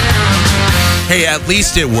 Hey, at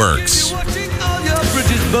least it works.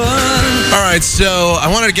 All right, so I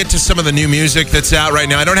wanted to get to some of the new music that's out right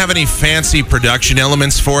now. I don't have any fancy production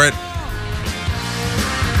elements for it.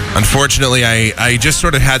 Unfortunately, I just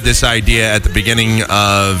sort of had this idea at the beginning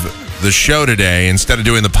of the show today. Instead of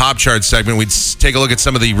doing the pop chart segment, we'd take a look at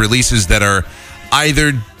some of the releases that are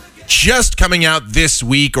either just coming out this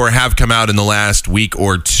week or have come out in the last week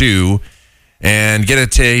or two, and get a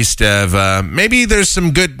taste of maybe there's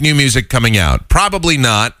some good new music coming out. Probably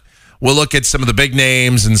not. We'll look at some of the big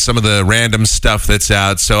names and some of the random stuff that's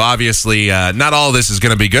out. So obviously, not all of this is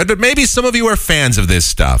going to be good, but maybe some of you are fans of this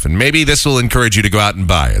stuff, and maybe this will encourage you to go out and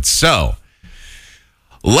buy it. So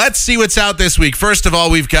let's see what's out this week. First of all,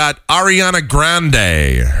 we've got Ariana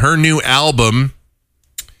Grande. Her new album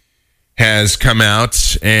has come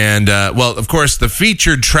out, and, well, of course, the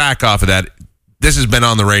featured track off of that, this has been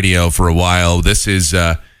on the radio for a while. This is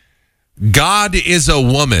God is a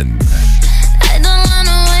Woman. I don't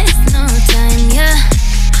wanna waste no time, yeah.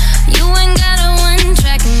 You ain't got a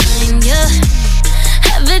one-track mind, yeah.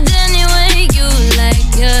 Have it any way you like,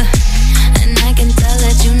 yeah. And I can tell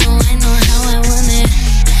that you know I know how I want it.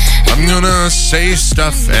 I'm gonna say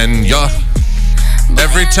stuff and yeah.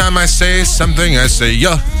 Every time I say something, I say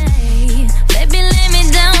yeah. Baby, lay me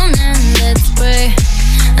down and let's pray.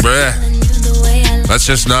 Bruh. Let's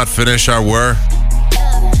just not finish our word.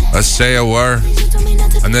 Let's say a word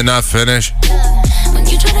and then not finish.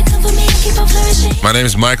 My name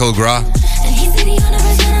is Michael Groff.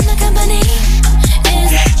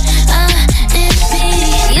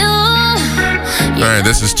 All right,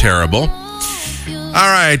 this is terrible. All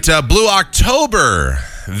right, Blue October.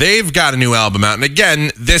 They've got a new album out. And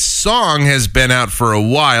again, this song has been out for a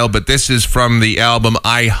while, but this is from the album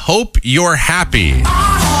I Hope You're Happy.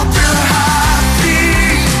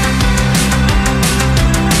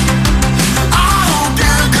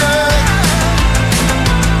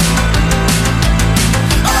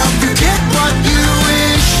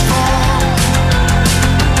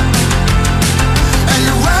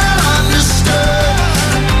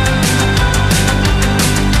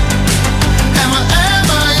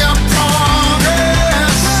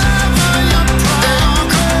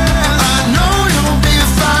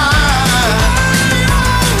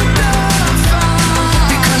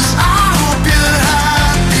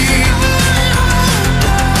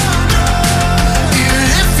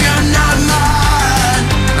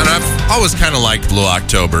 Always kind of liked Blue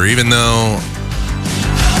October, even though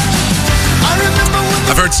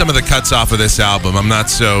I've heard some of the cuts off of this album. I'm not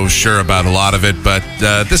so sure about a lot of it, but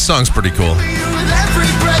this song's pretty cool.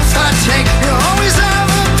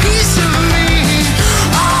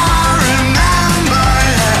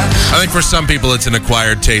 I think for some people it's an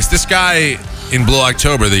acquired taste. This guy in Blue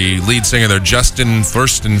October, the lead singer there, Justin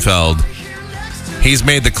Furstenfeld, he's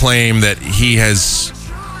made the claim that he has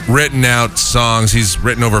written out songs. He's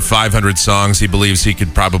written over 500 songs. He believes he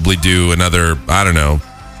could probably do another,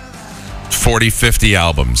 40, 50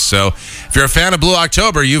 albums. So if you're a fan of Blue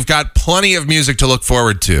October, you've got plenty of music to look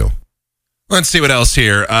forward to. Let's see what else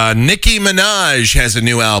here. Nicki Minaj has a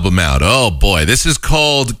new album out. Oh boy, this is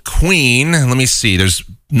called Queen. Let me see. There's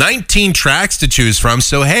 19 tracks to choose from.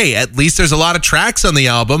 So hey, at least there's a lot of tracks on the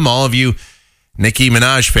album. All of you Nicki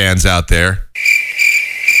Minaj fans out there.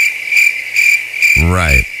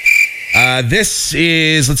 Right. This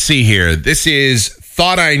is, let's see here. This is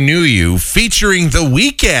Thought I Knew You featuring The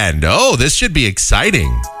Weeknd. Oh, this should be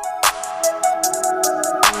exciting.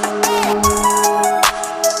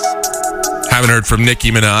 Haven't heard from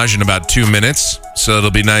Nicki Minaj in about 2 minutes, so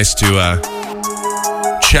it'll be nice to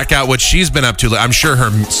check out what she's been up to. I'm sure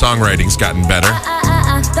her songwriting's gotten better.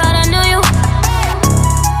 I thought I knew you.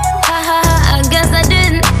 I guess I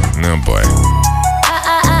didn't. Oh, boy.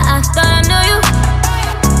 I thought I knew you.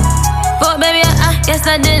 But baby, I guess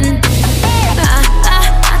I didn't.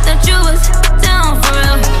 I thought you was down for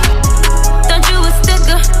real. Thought you would stick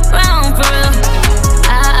around for real.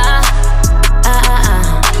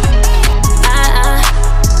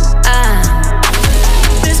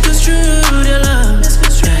 Misconstrued your love.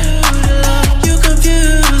 You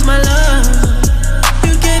confused my love.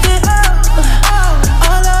 You gave it all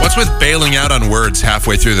up. What's with bailing out on words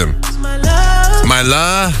halfway through them? My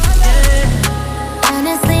love.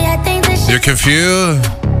 Honestly, I think this You're confused.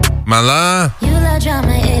 My love. you love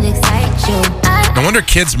drama, it excites you. No wonder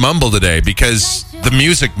kids mumble today because the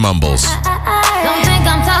music mumbles. Don't think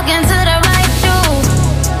I'm talking to the right you.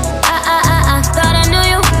 I thought I knew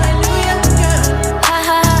you.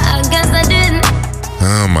 I guess I didn't.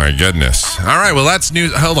 Oh my goodness. All right, well that's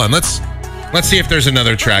news. Hold on, let's see if there's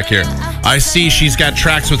another track here. I see she's got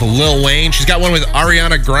tracks with Lil Wayne. She's got one with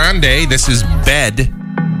Ariana Grande. This is Bed.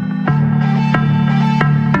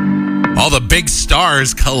 All the big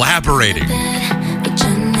stars collaborating. Get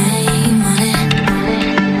your name on it.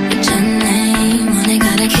 Get your name on it.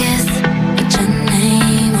 Got a kiss. Get your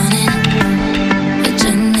name on it. Get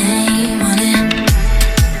your name on it.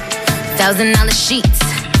 $1,000 sheets.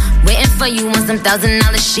 Waiting for you on some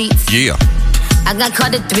 $1,000 sheets. Yeah. I got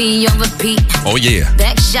caught at 3 on repeat. Oh yeah.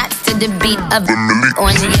 Back shots to the beat of the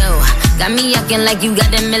on you. Got me acting like you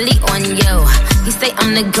got a milli on you. You say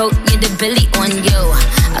I'm the GOAT, you're the Billy on you.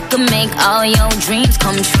 I could make all your dreams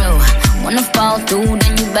come true. Wanna fall through,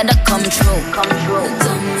 then you better come true. Come true.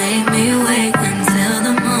 Don't make me wait until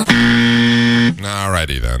the morning.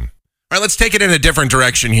 Alrighty then. All right, let's take it in a different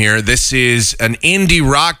direction here. This is an indie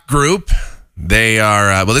rock group. They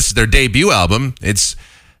are, this is their debut album. It's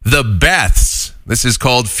The Beths. This is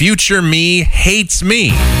called Future Me Hates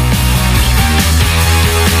Me.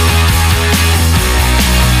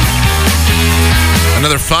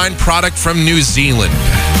 Another fine product from New Zealand.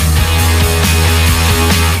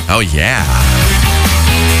 Oh, yeah.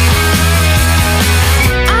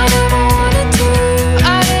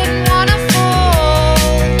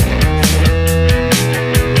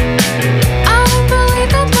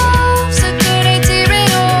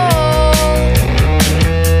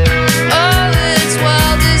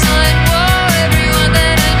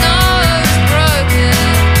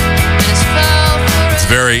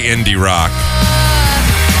 Very indie rock.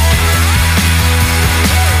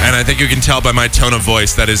 And I think you can tell by my tone of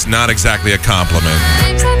voice that is not exactly a compliment.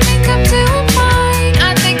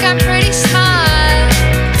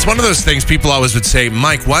 It's one of those things people always would say,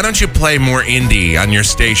 Mike, why don't you play more indie on your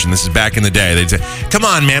station? This is back in the day. They'd say, come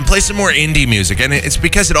on, man, play some more indie music. And it's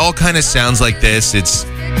because it all kind of sounds like this. It's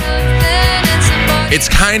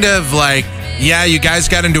kind of like, yeah, you guys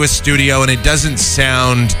got into a studio and it doesn't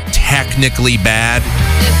sound technically bad.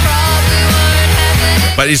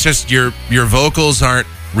 But it's just your vocals aren't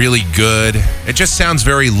really good. It just sounds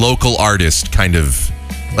very local artist, kind of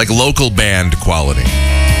like local band quality.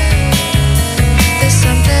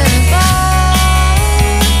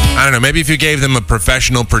 I don't know, maybe if you gave them a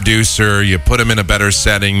professional producer, you put them in a better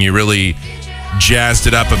setting, you really jazzed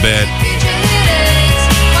it up a bit.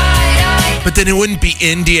 But then it wouldn't be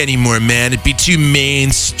indie anymore, man. It'd be too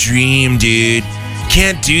mainstream, dude.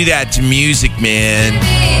 Can't do that to music, man.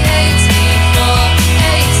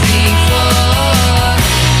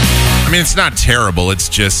 I mean, it's not terrible. It's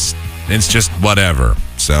just whatever.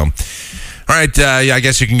 So, all right, yeah, I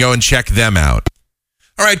guess you can go and check them out.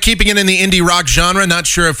 All right, keeping it in the indie rock genre, not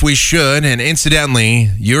sure if we should. And incidentally,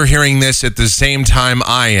 you're hearing this at the same time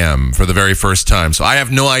I am for the very first time. So I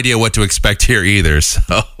have no idea what to expect here either.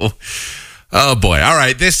 So, oh boy. All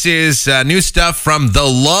right, this is new stuff from The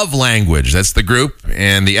Love Language. That's the group.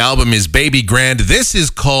 And the album is Baby Grand. This is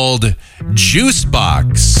called Juice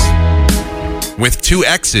Box with 2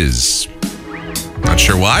 X's. Not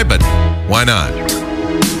sure why, but why not?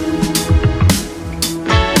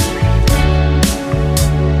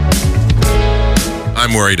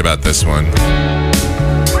 I'm worried about this one.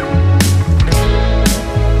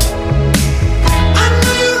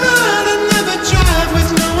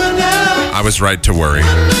 I was right to worry.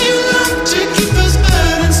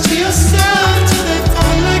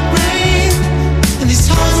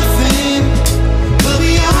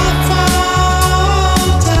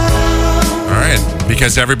 All right,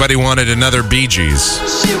 because everybody wanted another Bee Gees.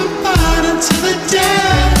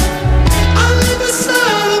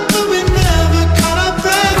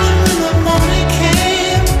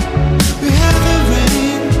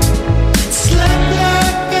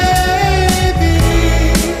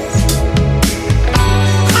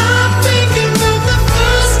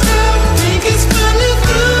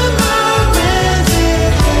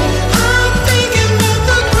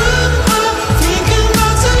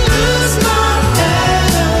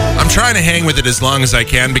 to hang with it as long as I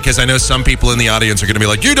can because I know some people in the audience are going to be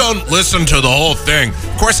like, you don't listen to the whole thing.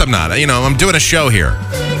 Of course I'm not. You know, I'm doing a show here.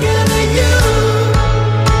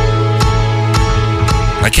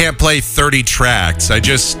 I can't play 30 tracks. I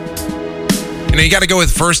just, you got to go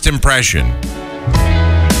with first impression.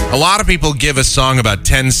 A lot of people give a song about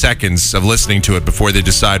 10 seconds of listening to it before they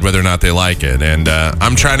decide whether or not they like it. And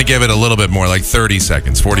I'm trying to give it a little bit more, like 30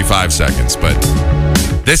 seconds, 45 seconds. But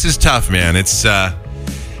this is tough, man. It's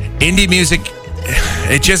indie music.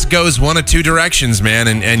 It just goes one of two directions, man.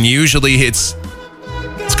 And usually it's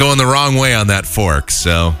going the wrong way on that fork.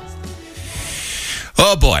 So,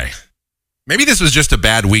 oh boy. Maybe this was just a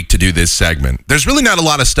bad week to do this segment. There's really not a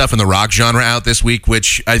lot of stuff in the rock genre out this week,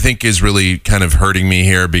 which I think is really kind of hurting me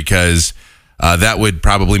here because that would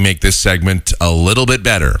probably make this segment a little bit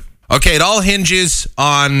better. Okay, it all hinges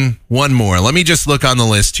on one more. Let me just look on the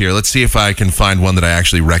list here. Let's see if I can find one that I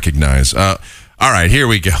actually recognize. All right, here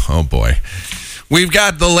we go. Oh, boy. We've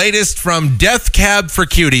got the latest from Death Cab for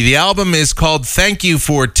Cutie. The album is called Thank You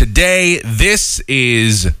for Today. This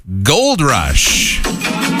is Gold Rush.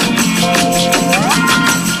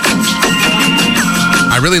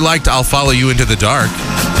 I really liked I'll Follow You Into the Dark.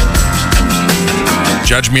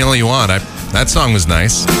 Judge me all you want. That song was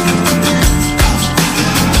nice.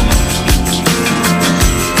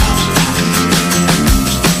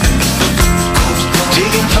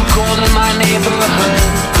 Digging for gold in my neighborhood,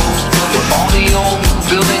 where all the old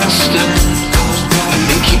buildings stood.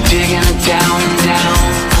 And keep digging it down and down,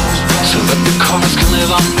 so that the cars can live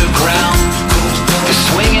underground. The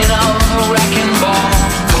swinging of a wrecking ball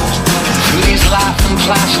through these laughing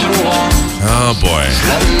plaster walls. Oh boy.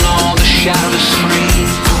 Letting all the shadows free,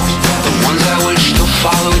 the ones I wish still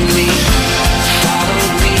followed me.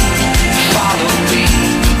 Followed me, followed me.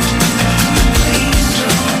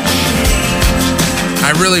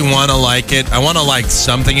 I really want to like it. I want to like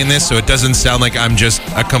something in this so it doesn't sound like I'm just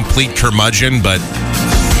a complete curmudgeon, but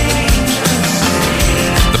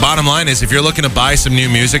the bottom line is if you're looking to buy some new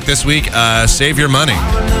music this week, save your money.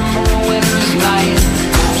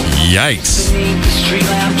 Yikes.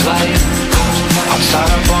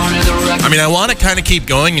 I mean, I want to kind of keep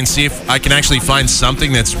going and see if I can actually find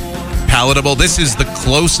something that's palatable. This is the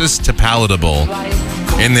closest to palatable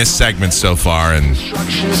in this segment so far, and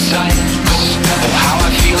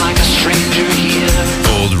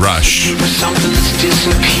Gold Rush.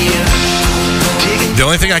 The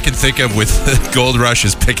only thing I can think of with Gold Rush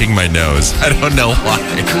is picking my nose. I don't know why.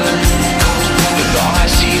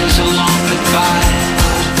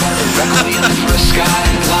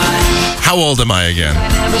 How old am I again?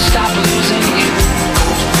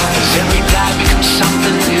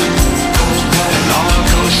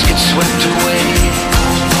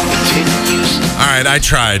 All right, I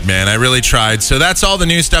tried, man. I really tried. So that's all the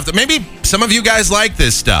new stuff that maybe some of you guys like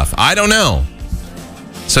this stuff. I don't know.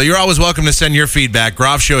 So you're always welcome to send your feedback,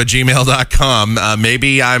 grofshow@gmail.com.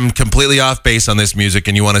 Maybe I'm completely off base on this music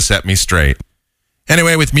and you want to set me straight.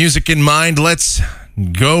 Anyway, with music in mind, let's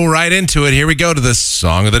go right into it. Here we go to the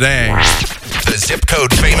song of the day. The zip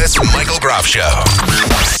code famous Michael Groff Show.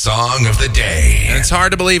 Song of the day. And it's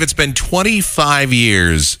hard to believe it's been 25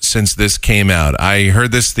 years since this came out. I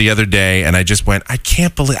heard this the other day and I just went, I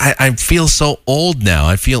can't believe, I feel so old now.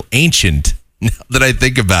 I feel ancient now that I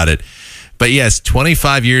think about it. But yes,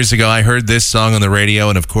 25 years ago, I heard this song on the radio,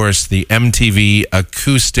 and of course, the MTV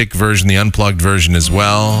acoustic version, the unplugged version as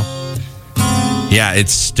well. Yeah,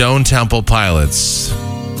 it's Stone Temple Pilots.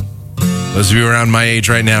 Those of you around my age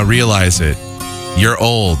right now realize it. You're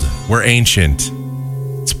old. We're ancient.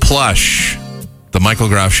 It's Plush, the Michael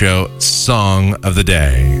Groff Show song of the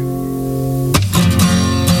day.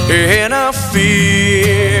 And I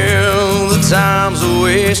feel the time's a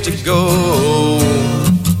ways to go.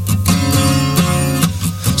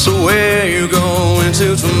 So where you going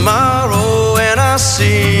to tomorrow? And I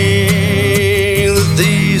see that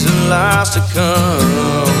these are lies to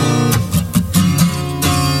come.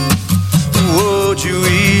 Would you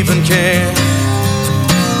even care?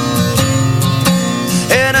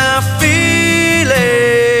 And I feel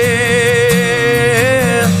it.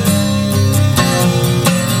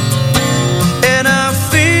 And I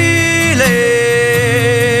feel it.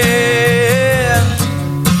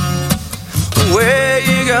 Where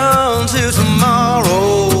you going to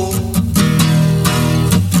tomorrow?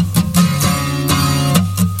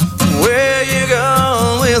 Where you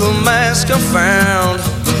going with a mask I found?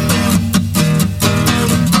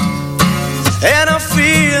 And I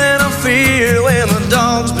feel when the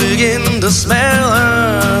dogs begin to smell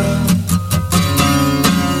her.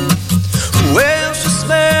 Well, she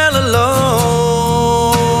smell alone.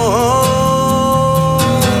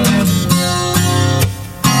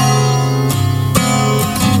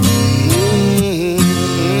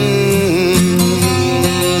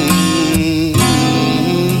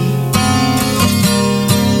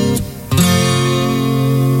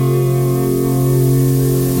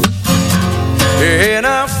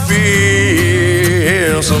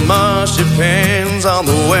 on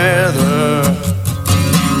the weather.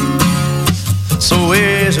 So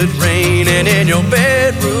is it raining in your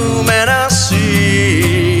bedroom? And I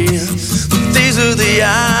see these are the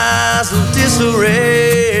eyes of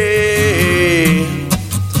disarray.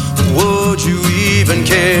 Would you even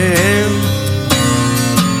care?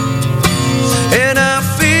 And I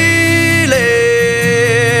feel it,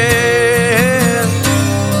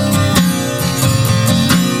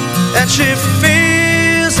 and she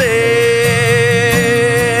feels it.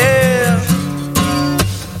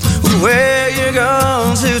 Where you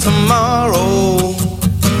going to tomorrow?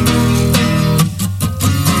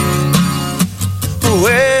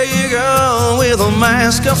 Where you going with a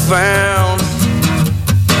mask I found?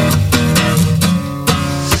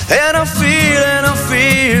 And I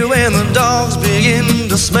feel when the dogs begin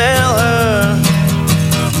to smell her.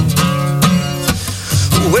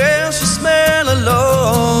 Well, she smell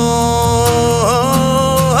alone.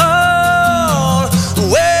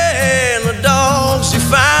 When the dogs, you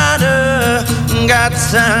find her. Got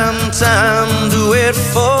time to wait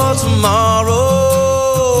for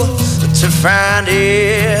tomorrow. To find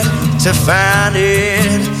it.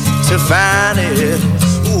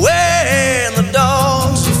 When the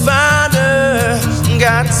dogs, you find her.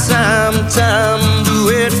 Got time to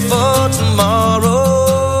wait for tomorrow.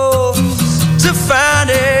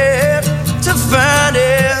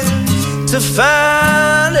 To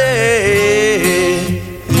find it.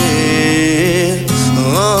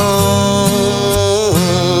 Oh,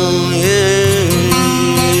 yeah.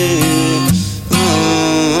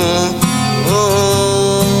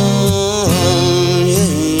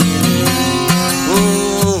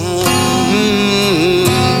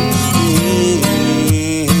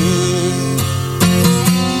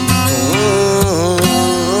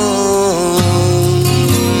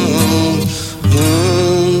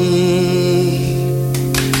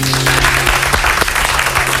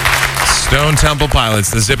 Stone Temple Pilots,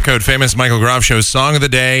 the Zip Code famous Michael Groff Show song of the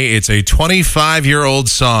day. It's a 25-year-old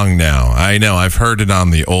song now. I know, I've heard it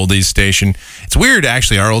on the oldies station. It's weird,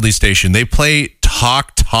 actually, our oldies station. They play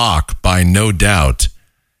Talk Talk by No Doubt.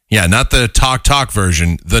 Yeah, not the Talk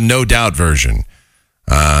version, the No Doubt version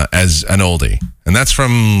as an oldie. And that's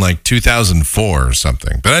from like 2004 or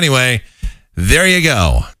something. But anyway, there you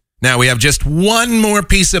go. Now we have just one more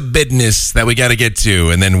piece of business that we got to get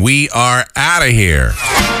to, and then we are out of here.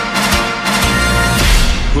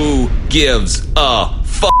 Who gives a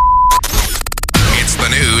fuck? It's the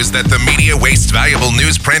news that the media wastes valuable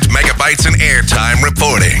newsprint, megabytes, and airtime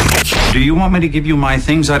reporting. Do you want me to give you my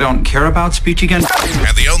things I don't care about speech again?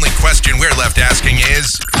 And the only question we're left asking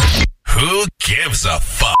is, who gives a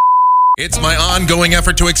fuck? It's my ongoing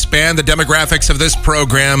effort to expand the demographics of this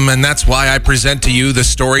program, and that's why I present to you the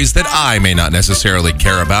stories that I may not necessarily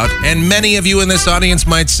care about. And many of you in this audience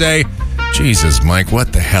might say, Jesus, Mike,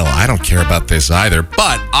 what the hell? I don't care about this either.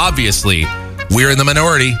 But obviously, we're in the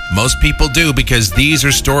minority. Most people do, because these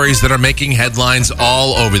are stories that are making headlines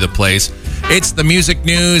all over the place. It's the music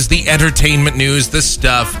news, the entertainment news, the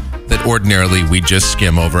stuff that ordinarily we just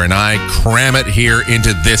skim over, and I cram it here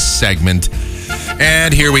into this segment.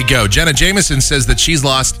 And here we go. Jenna Jameson says that she's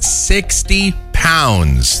lost 60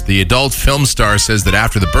 pounds. The adult film star says that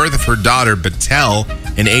after the birth of her daughter, Battelle,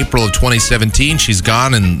 in April of 2017, she's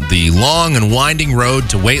gone in the long and winding road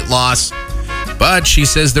to weight loss. But she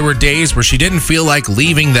says there were days where she didn't feel like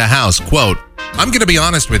leaving the house. Quote, I'm going to be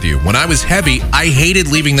honest with you. When I was heavy, I hated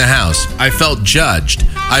leaving the house. I felt judged.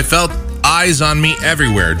 I felt eyes on me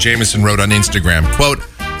everywhere, Jameson wrote on Instagram. Quote,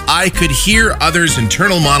 I could hear others'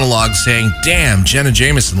 internal monologues saying, damn, Jenna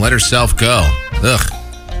Jameson let herself go. Ugh.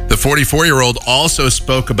 The 44-year-old also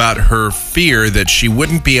spoke about her fear that she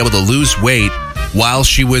wouldn't be able to lose weight while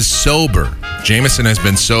she was sober. Jameson has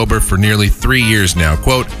been sober for nearly 3 years now.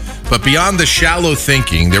 Quote, but beyond the shallow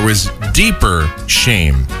thinking, there was deeper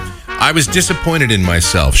shame. I was disappointed in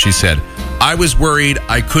myself, she said. I was worried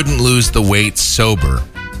I couldn't lose the weight sober.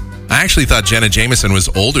 I actually thought Jenna Jameson was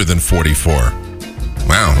older than 44.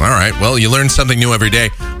 Wow, all right. Well, you learn something new every day.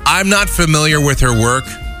 I'm not familiar with her work.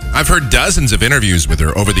 I've heard dozens of interviews with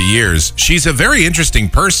her over the years. She's a very interesting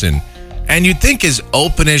person. And you'd think as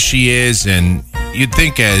open as she is, and you'd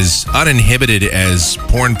think as uninhibited as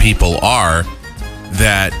porn people are,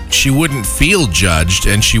 that she wouldn't feel judged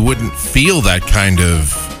and she wouldn't feel that kind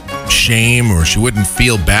of shame, or she wouldn't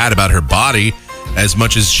feel bad about her body as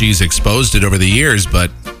much as she's exposed it over the years.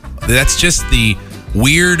 But that's just the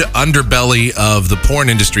weird underbelly of the porn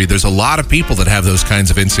industry. There's a lot of people that have those kinds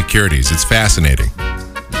of insecurities. It's fascinating.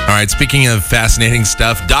 All right, speaking of fascinating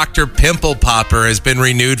stuff, Dr. Pimple Popper has been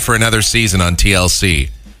renewed for another season on TLC.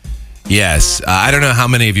 Yes, I don't know how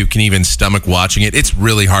many of you can even stomach watching it. It's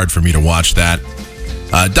really hard for me to watch that.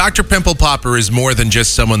 Dr. Pimple Popper is more than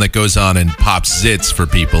just someone that goes on and pops zits for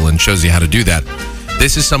people and shows you how to do that.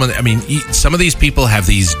 This is someone, some of these people have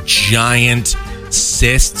these giant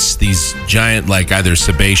cysts, these giant, like either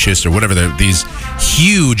sebaceous or whatever, these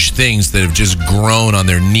huge things that have just grown on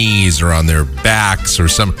their knees or on their backs or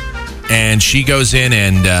some, and she goes in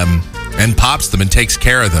and pops them and takes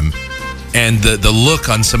care of them. And the look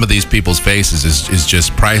on some of these people's faces is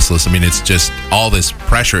just priceless. I mean, it's just all this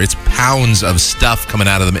pressure. It's pounds of stuff coming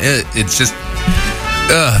out of them. It's just,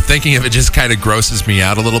 thinking of it just kind of grosses me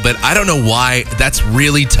out a little bit. I don't know why. That's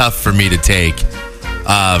really tough for me to take.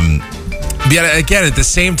 Yet again, at the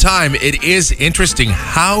same time, it is interesting.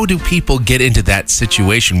 How do people get into that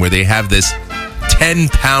situation where they have this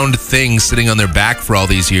 10-pound thing sitting on their back for all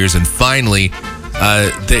these years, and finally,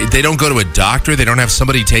 they don't go to a doctor. They don't have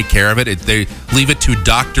somebody take care of it. They leave it to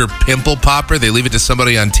Dr. Pimple Popper. They leave it to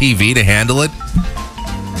somebody on TV to handle it.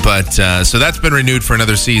 But so that's been renewed for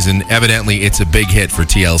another season. Evidently, it's a big hit for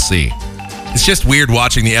TLC. It's just weird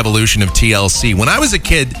watching the evolution of TLC. When I was a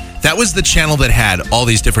kid, that was the channel that had all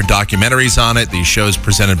these different documentaries on it, these shows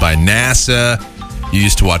presented by NASA. You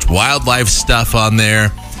used to watch wildlife stuff on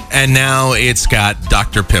there. And now it's got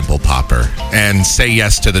Dr. Pimple Popper and Say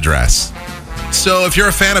Yes to the Dress. So if you're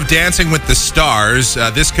a fan of Dancing with the Stars,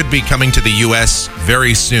 this could be coming to the U.S.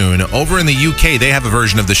 very soon. Over in the U.K., they have a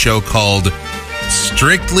version of the show called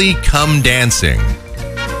Strictly Come Dancing.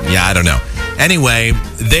 Yeah, I don't know. Anyway,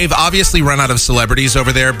 they've obviously run out of celebrities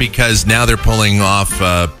over there because now they're pulling off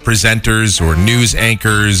presenters or news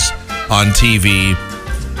anchors on TV.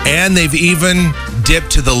 And they've even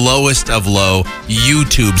dipped to the lowest of low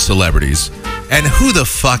YouTube celebrities. And who the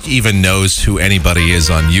fuck even knows who anybody is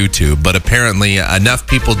on YouTube? But apparently enough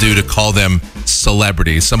people do to call them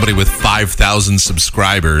celebrities. Somebody with 5,000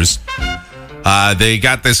 subscribers. They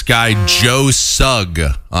got this guy, Joe Sugg,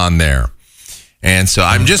 on there. And so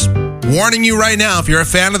I'm just warning you right now, if you're a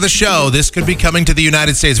fan of the show, this could be coming to the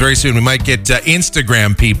United States very soon. We might get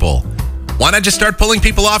Instagram people. Why not just start pulling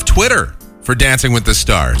people off Twitter for Dancing with the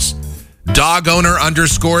Stars? Dog owner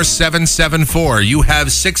 _774. You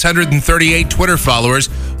have 638 Twitter followers.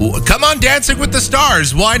 Come on, Dancing with the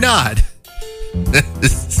Stars. Why not?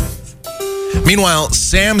 Meanwhile,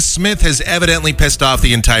 Sam Smith has evidently pissed off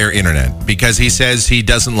the entire internet because he says he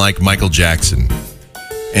doesn't like Michael Jackson.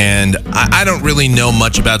 And I don't really know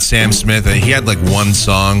much about Sam Smith. He had like one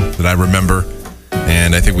song that I remember,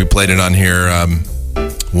 and I think we played it on here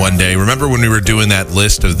one day. Remember when we were doing that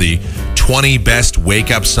list of the 20 best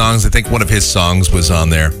wake-up songs? I think one of his songs was on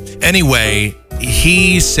there. Anyway,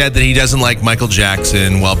 he said that he doesn't like Michael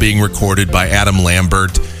Jackson while being recorded by Adam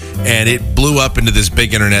Lambert, and it blew up into this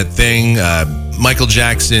big internet thing. Michael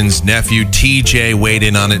Jackson's nephew, TJ, weighed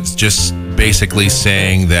in on it, just basically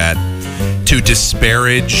saying that to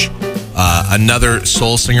disparage another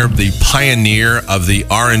soul singer, the pioneer of the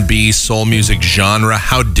R&B soul music genre.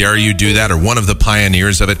 How dare you do that? Or one of the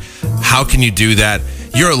pioneers of it. How can you do that?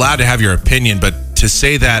 You're allowed to have your opinion, but to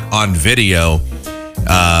say that on video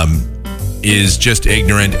is just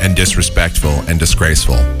ignorant and disrespectful and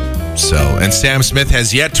disgraceful. So, and Sam Smith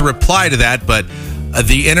has yet to reply to that, but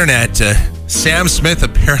the internet, Sam Smith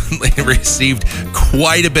apparently received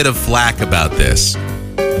quite a bit of flack about this.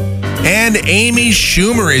 And Amy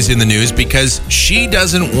Schumer is in the news because she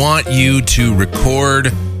doesn't want you to record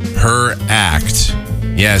her act.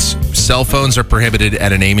 Yes, cell phones are prohibited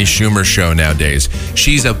at an Amy Schumer show nowadays.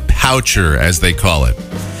 She's a poucher, as they call it.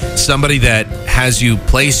 Somebody that has you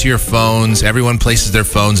place your phones, everyone places their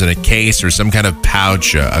phones in a case or some kind of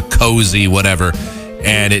pouch, a cozy, whatever,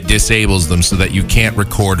 and it disables them so that you can't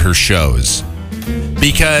record her shows.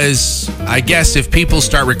 Because I guess if people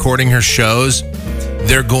start recording her shows,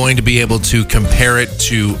 they're going to be able to compare it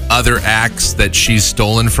to other acts that she's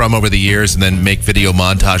stolen from over the years and then make video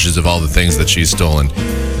montages of all the things that she's stolen.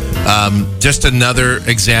 Just another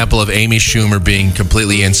example of Amy Schumer being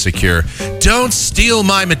completely insecure. Don't steal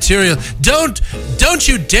my material. Don't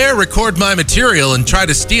you dare record my material and try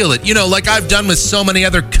to steal it. You know, like I've done with so many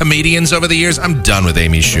other comedians over the years. I'm done with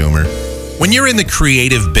Amy Schumer. When you're in the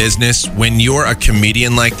creative business, when you're a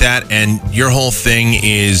comedian like that and your whole thing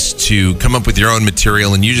is to come up with your own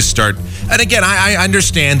material and you just start, and again, I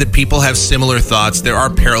understand that people have similar thoughts. There are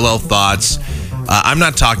parallel thoughts. I'm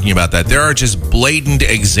not talking about that. There are just blatant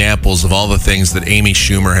examples of all the things that Amy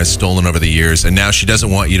Schumer has stolen over the years, and now she doesn't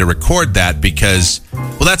want you to record that because,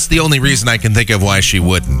 well, that's the only reason I can think of why she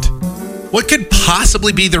wouldn't. What could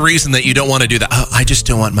possibly be the reason that you don't want to do that? Oh, I just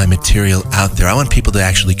don't want my material out there. I want people to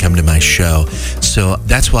actually come to my show. So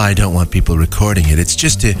that's why I don't want people recording it. It's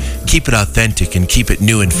just to keep it authentic and keep it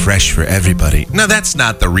new and fresh for everybody. No, that's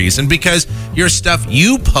not the reason, because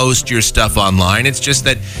you post your stuff online. It's just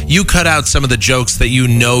that you cut out some of the jokes that you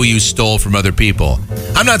know you stole from other people.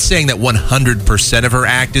 I'm not saying that 100% of her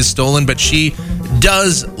act is stolen, but she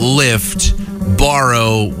does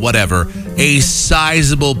borrow, whatever, a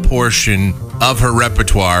sizable portion of her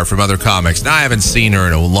repertoire from other comics. Now, I haven't seen her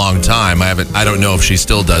in a long time. I don't know if she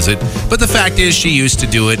still does it, but the fact is she used to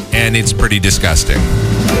do it, and it's pretty disgusting.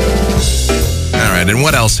 All right, and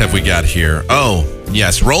what else have we got here? Oh,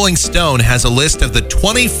 yes, Rolling Stone has a list of the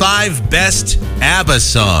 25 best ABBA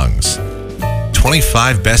songs.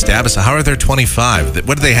 25 best ABBA songs. How are there 25?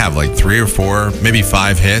 What do they have, like 3 or 4, maybe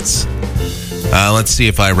 5 hits? Let's see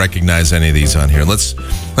if I recognize any of these on here. Let's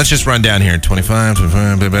just run down here. 25. All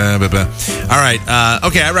right.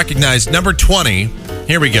 Okay, I recognize number 20.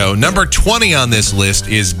 Here we go. Number 20 on this list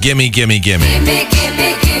is Gimme, Gimme, Gimme. Gimme,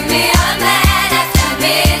 gimme, gimme a man after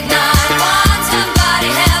midnight. Want somebody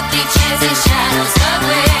help me chase the shadows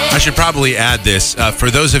away. I should probably add this. For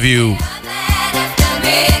those of you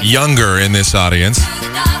younger in this audience,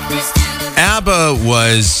 ABBA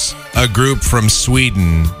was a group from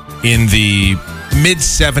Sweden in the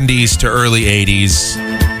mid-70s to early 80s.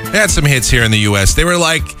 They had some hits here in the U.S. They were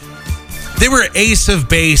Ace of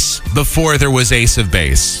Base before there was Ace of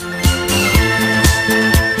Base.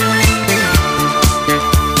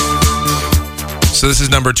 So this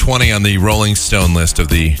is number 20 on the Rolling Stone list of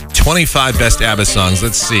the 25 best ABBA songs.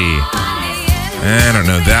 Let's see. I don't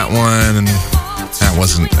know that one. That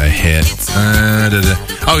wasn't a hit.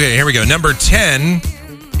 Okay, here we go. Number 10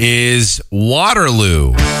 is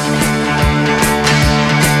Waterloo.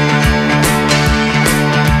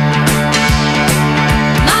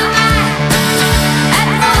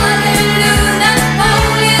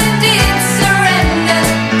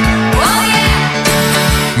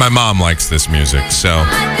 My mom likes this music, so.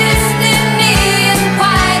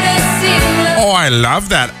 Oh, I love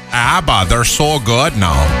that ABBA. They're so good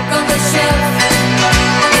now.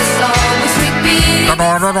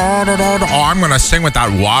 Oh, I'm going to sing with that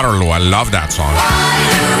Waterloo. I love that song.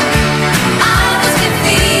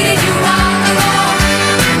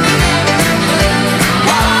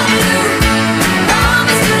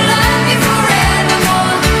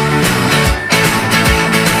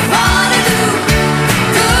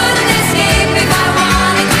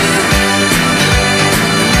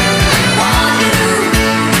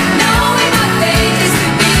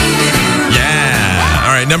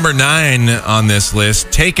 Number 9 on this list,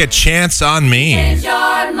 Take a Chance on Me. Change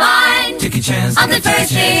your mind. Take a chance. I'm the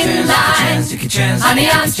first in line. Honey,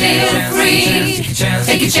 I'm still free.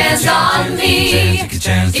 Take a chance on me.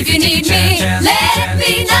 If you need me, let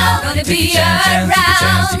me know. Gonna be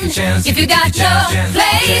around. If you got no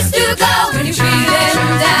place to go when you're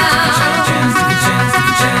feeling down.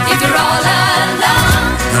 If you're all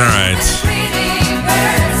alone. All right.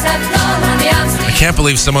 I can't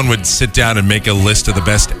believe someone would sit down and make a list of the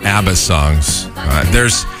best ABBA songs. There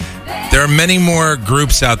are many more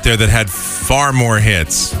groups out there that had far more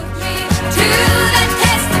hits,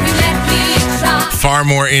 far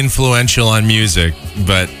more influential on music,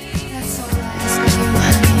 but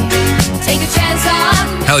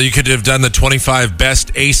hell, you could have done the 25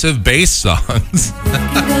 best Ace of Base songs.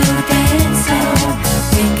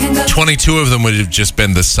 22 of them would have just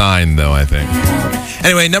been The Sign, though, I think.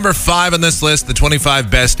 Anyway, number 5 on this list, the 25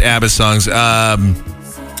 best ABBA songs.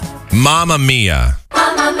 Mamma Mia.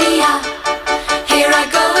 Mamma Mia, here I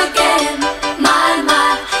go again. My,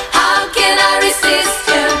 how can I resist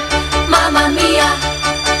you? Mamma Mia,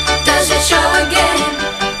 does it show again?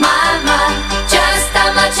 My, just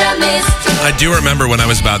how much I missed you. I do remember when I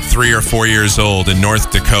was about 3 or 4 years old in North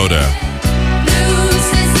Dakota.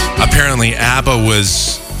 Apparently, ABBA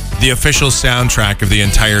was the official soundtrack of the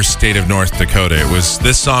entire state of North Dakota.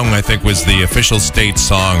 This song, I think, was the official state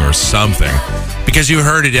song or something, because you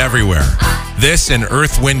heard it everywhere. This and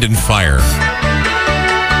Earth, Wind, and Fire.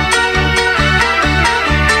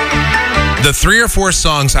 The 3 or 4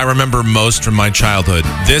 songs I remember most from my childhood,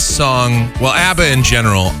 this song, well, ABBA in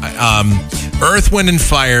general, Earth, Wind, and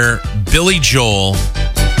Fire, Billy Joel.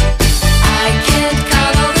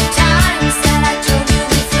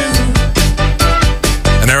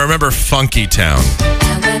 I remember Funky Town.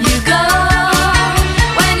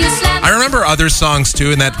 I remember other songs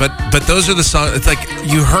too, and but those are the songs. It's like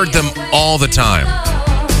you heard them all the time.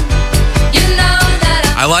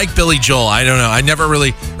 I like Billy Joel. I don't know. I never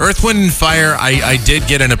really Earth, Wind, and Fire. I did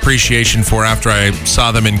get an appreciation for after I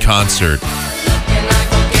saw them in concert.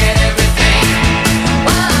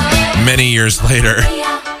 many years later.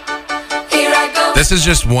 This is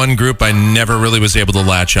just one group I never really was able to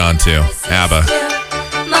latch on to, ABBA.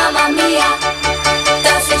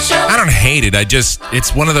 I don't hate it.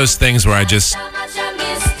 It's one of those things where I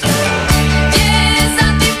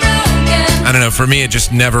don't know, for me it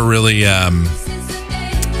just never really, never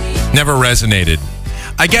resonated.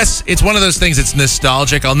 I guess it's one of those things, it's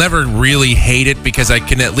nostalgic. I'll never really hate it because I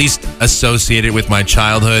can at least associate it with my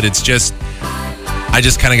childhood. It's just, I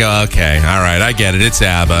just kind of go, okay, all right, I get it. It's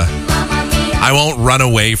ABBA. I won't run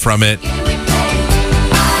away from it.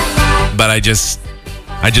 But I just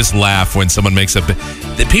laugh when someone makes up.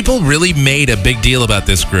 People really made a big deal about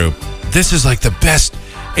this group. This is like the best.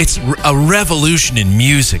 It's a revolution in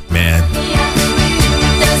music, man.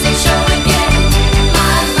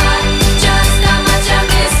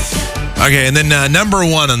 Okay, and then number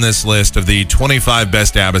one on this list of the 25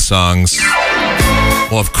 best ABBA songs,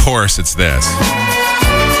 well, of course, it's this.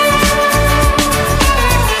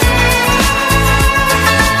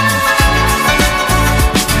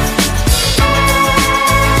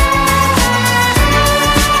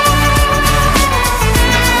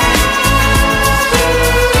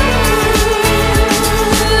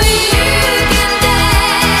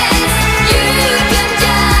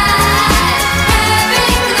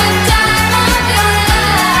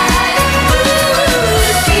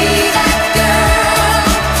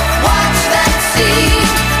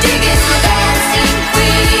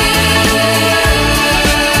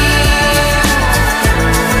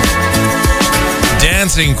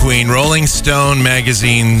 Dancing Queen, Rolling Stone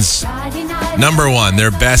magazine's number one,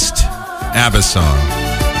 their best ABBA song.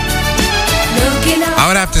 I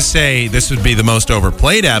would have to say this would be the most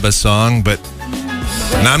overplayed ABBA song, but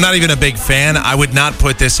I'm not even a big fan. I would not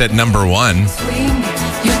put this at number one.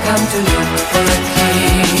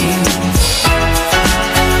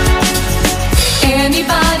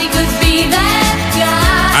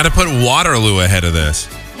 I'd have put Waterloo ahead of this.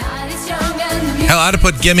 Hell, I'd have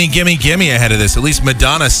put Gimme, Gimme, Gimme ahead of this. At least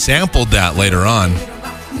Madonna sampled that later on.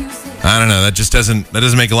 I don't know. That doesn't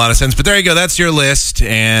make a lot of sense. But there you go. That's your list.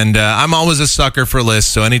 And I'm always a sucker for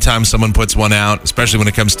lists. So anytime someone puts one out, especially when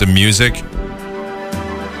it comes to music,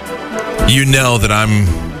 you know that I'm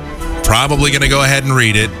probably going to go ahead and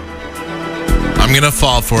read it. I'm going to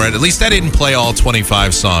fall for it. At least I didn't play all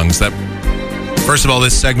 25 songs. First of all,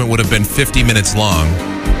 this segment would have been 50 minutes long.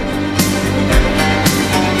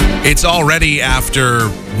 It's already after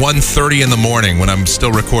 1:30 in the morning when I'm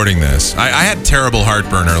still recording this. I had terrible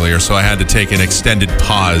heartburn earlier, so I had to take an extended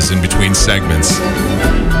pause in between segments.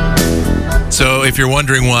 So if you're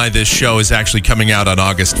wondering why this show is actually coming out on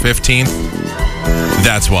August 15th,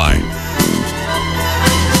 that's why.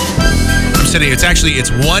 I'm sitting, it's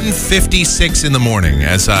 1:56 in the morning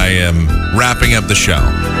as I am wrapping up the show.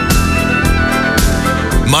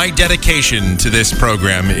 My dedication to this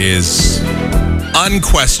program is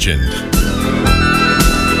unquestioned.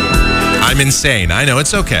 I'm insane. I know,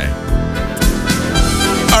 it's okay.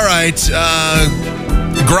 All right.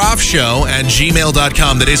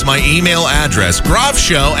 grofshow@gmail.com. That is my email address.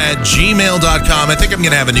 grofshow@gmail.com. I think I'm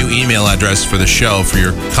going to have a new email address for the show for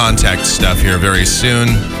your contact stuff here very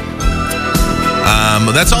soon.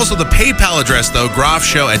 That's also the PayPal address, though.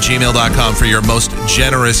 grofshow@gmail.com for your most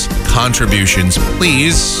generous contributions.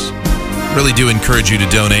 Please, really do encourage you to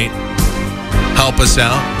donate. Help us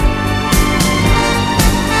out.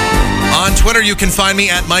 On Twitter, you can find me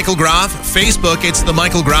at Michael Groff. Facebook, it's The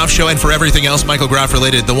Michael Groff Show. And for everything else Michael Groff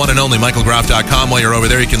related, the one and only michaelgroff.com. While you're over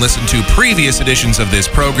there, you can listen to previous editions of this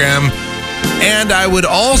program. And I would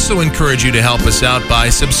also encourage you to help us out by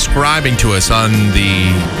subscribing to us on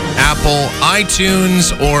the Apple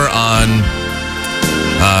iTunes or on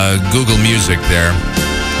Google Music there.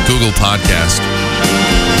 Google Podcast.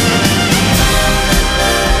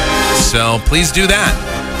 So please do that.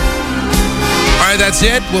 All right, that's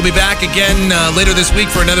it. We'll be back again later this week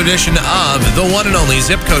for another edition of the one and only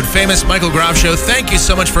Zip Code Famous Michael Groff Show. Thank you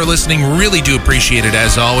so much for listening. Really do appreciate it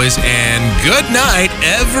as always. And good night,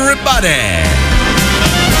 everybody.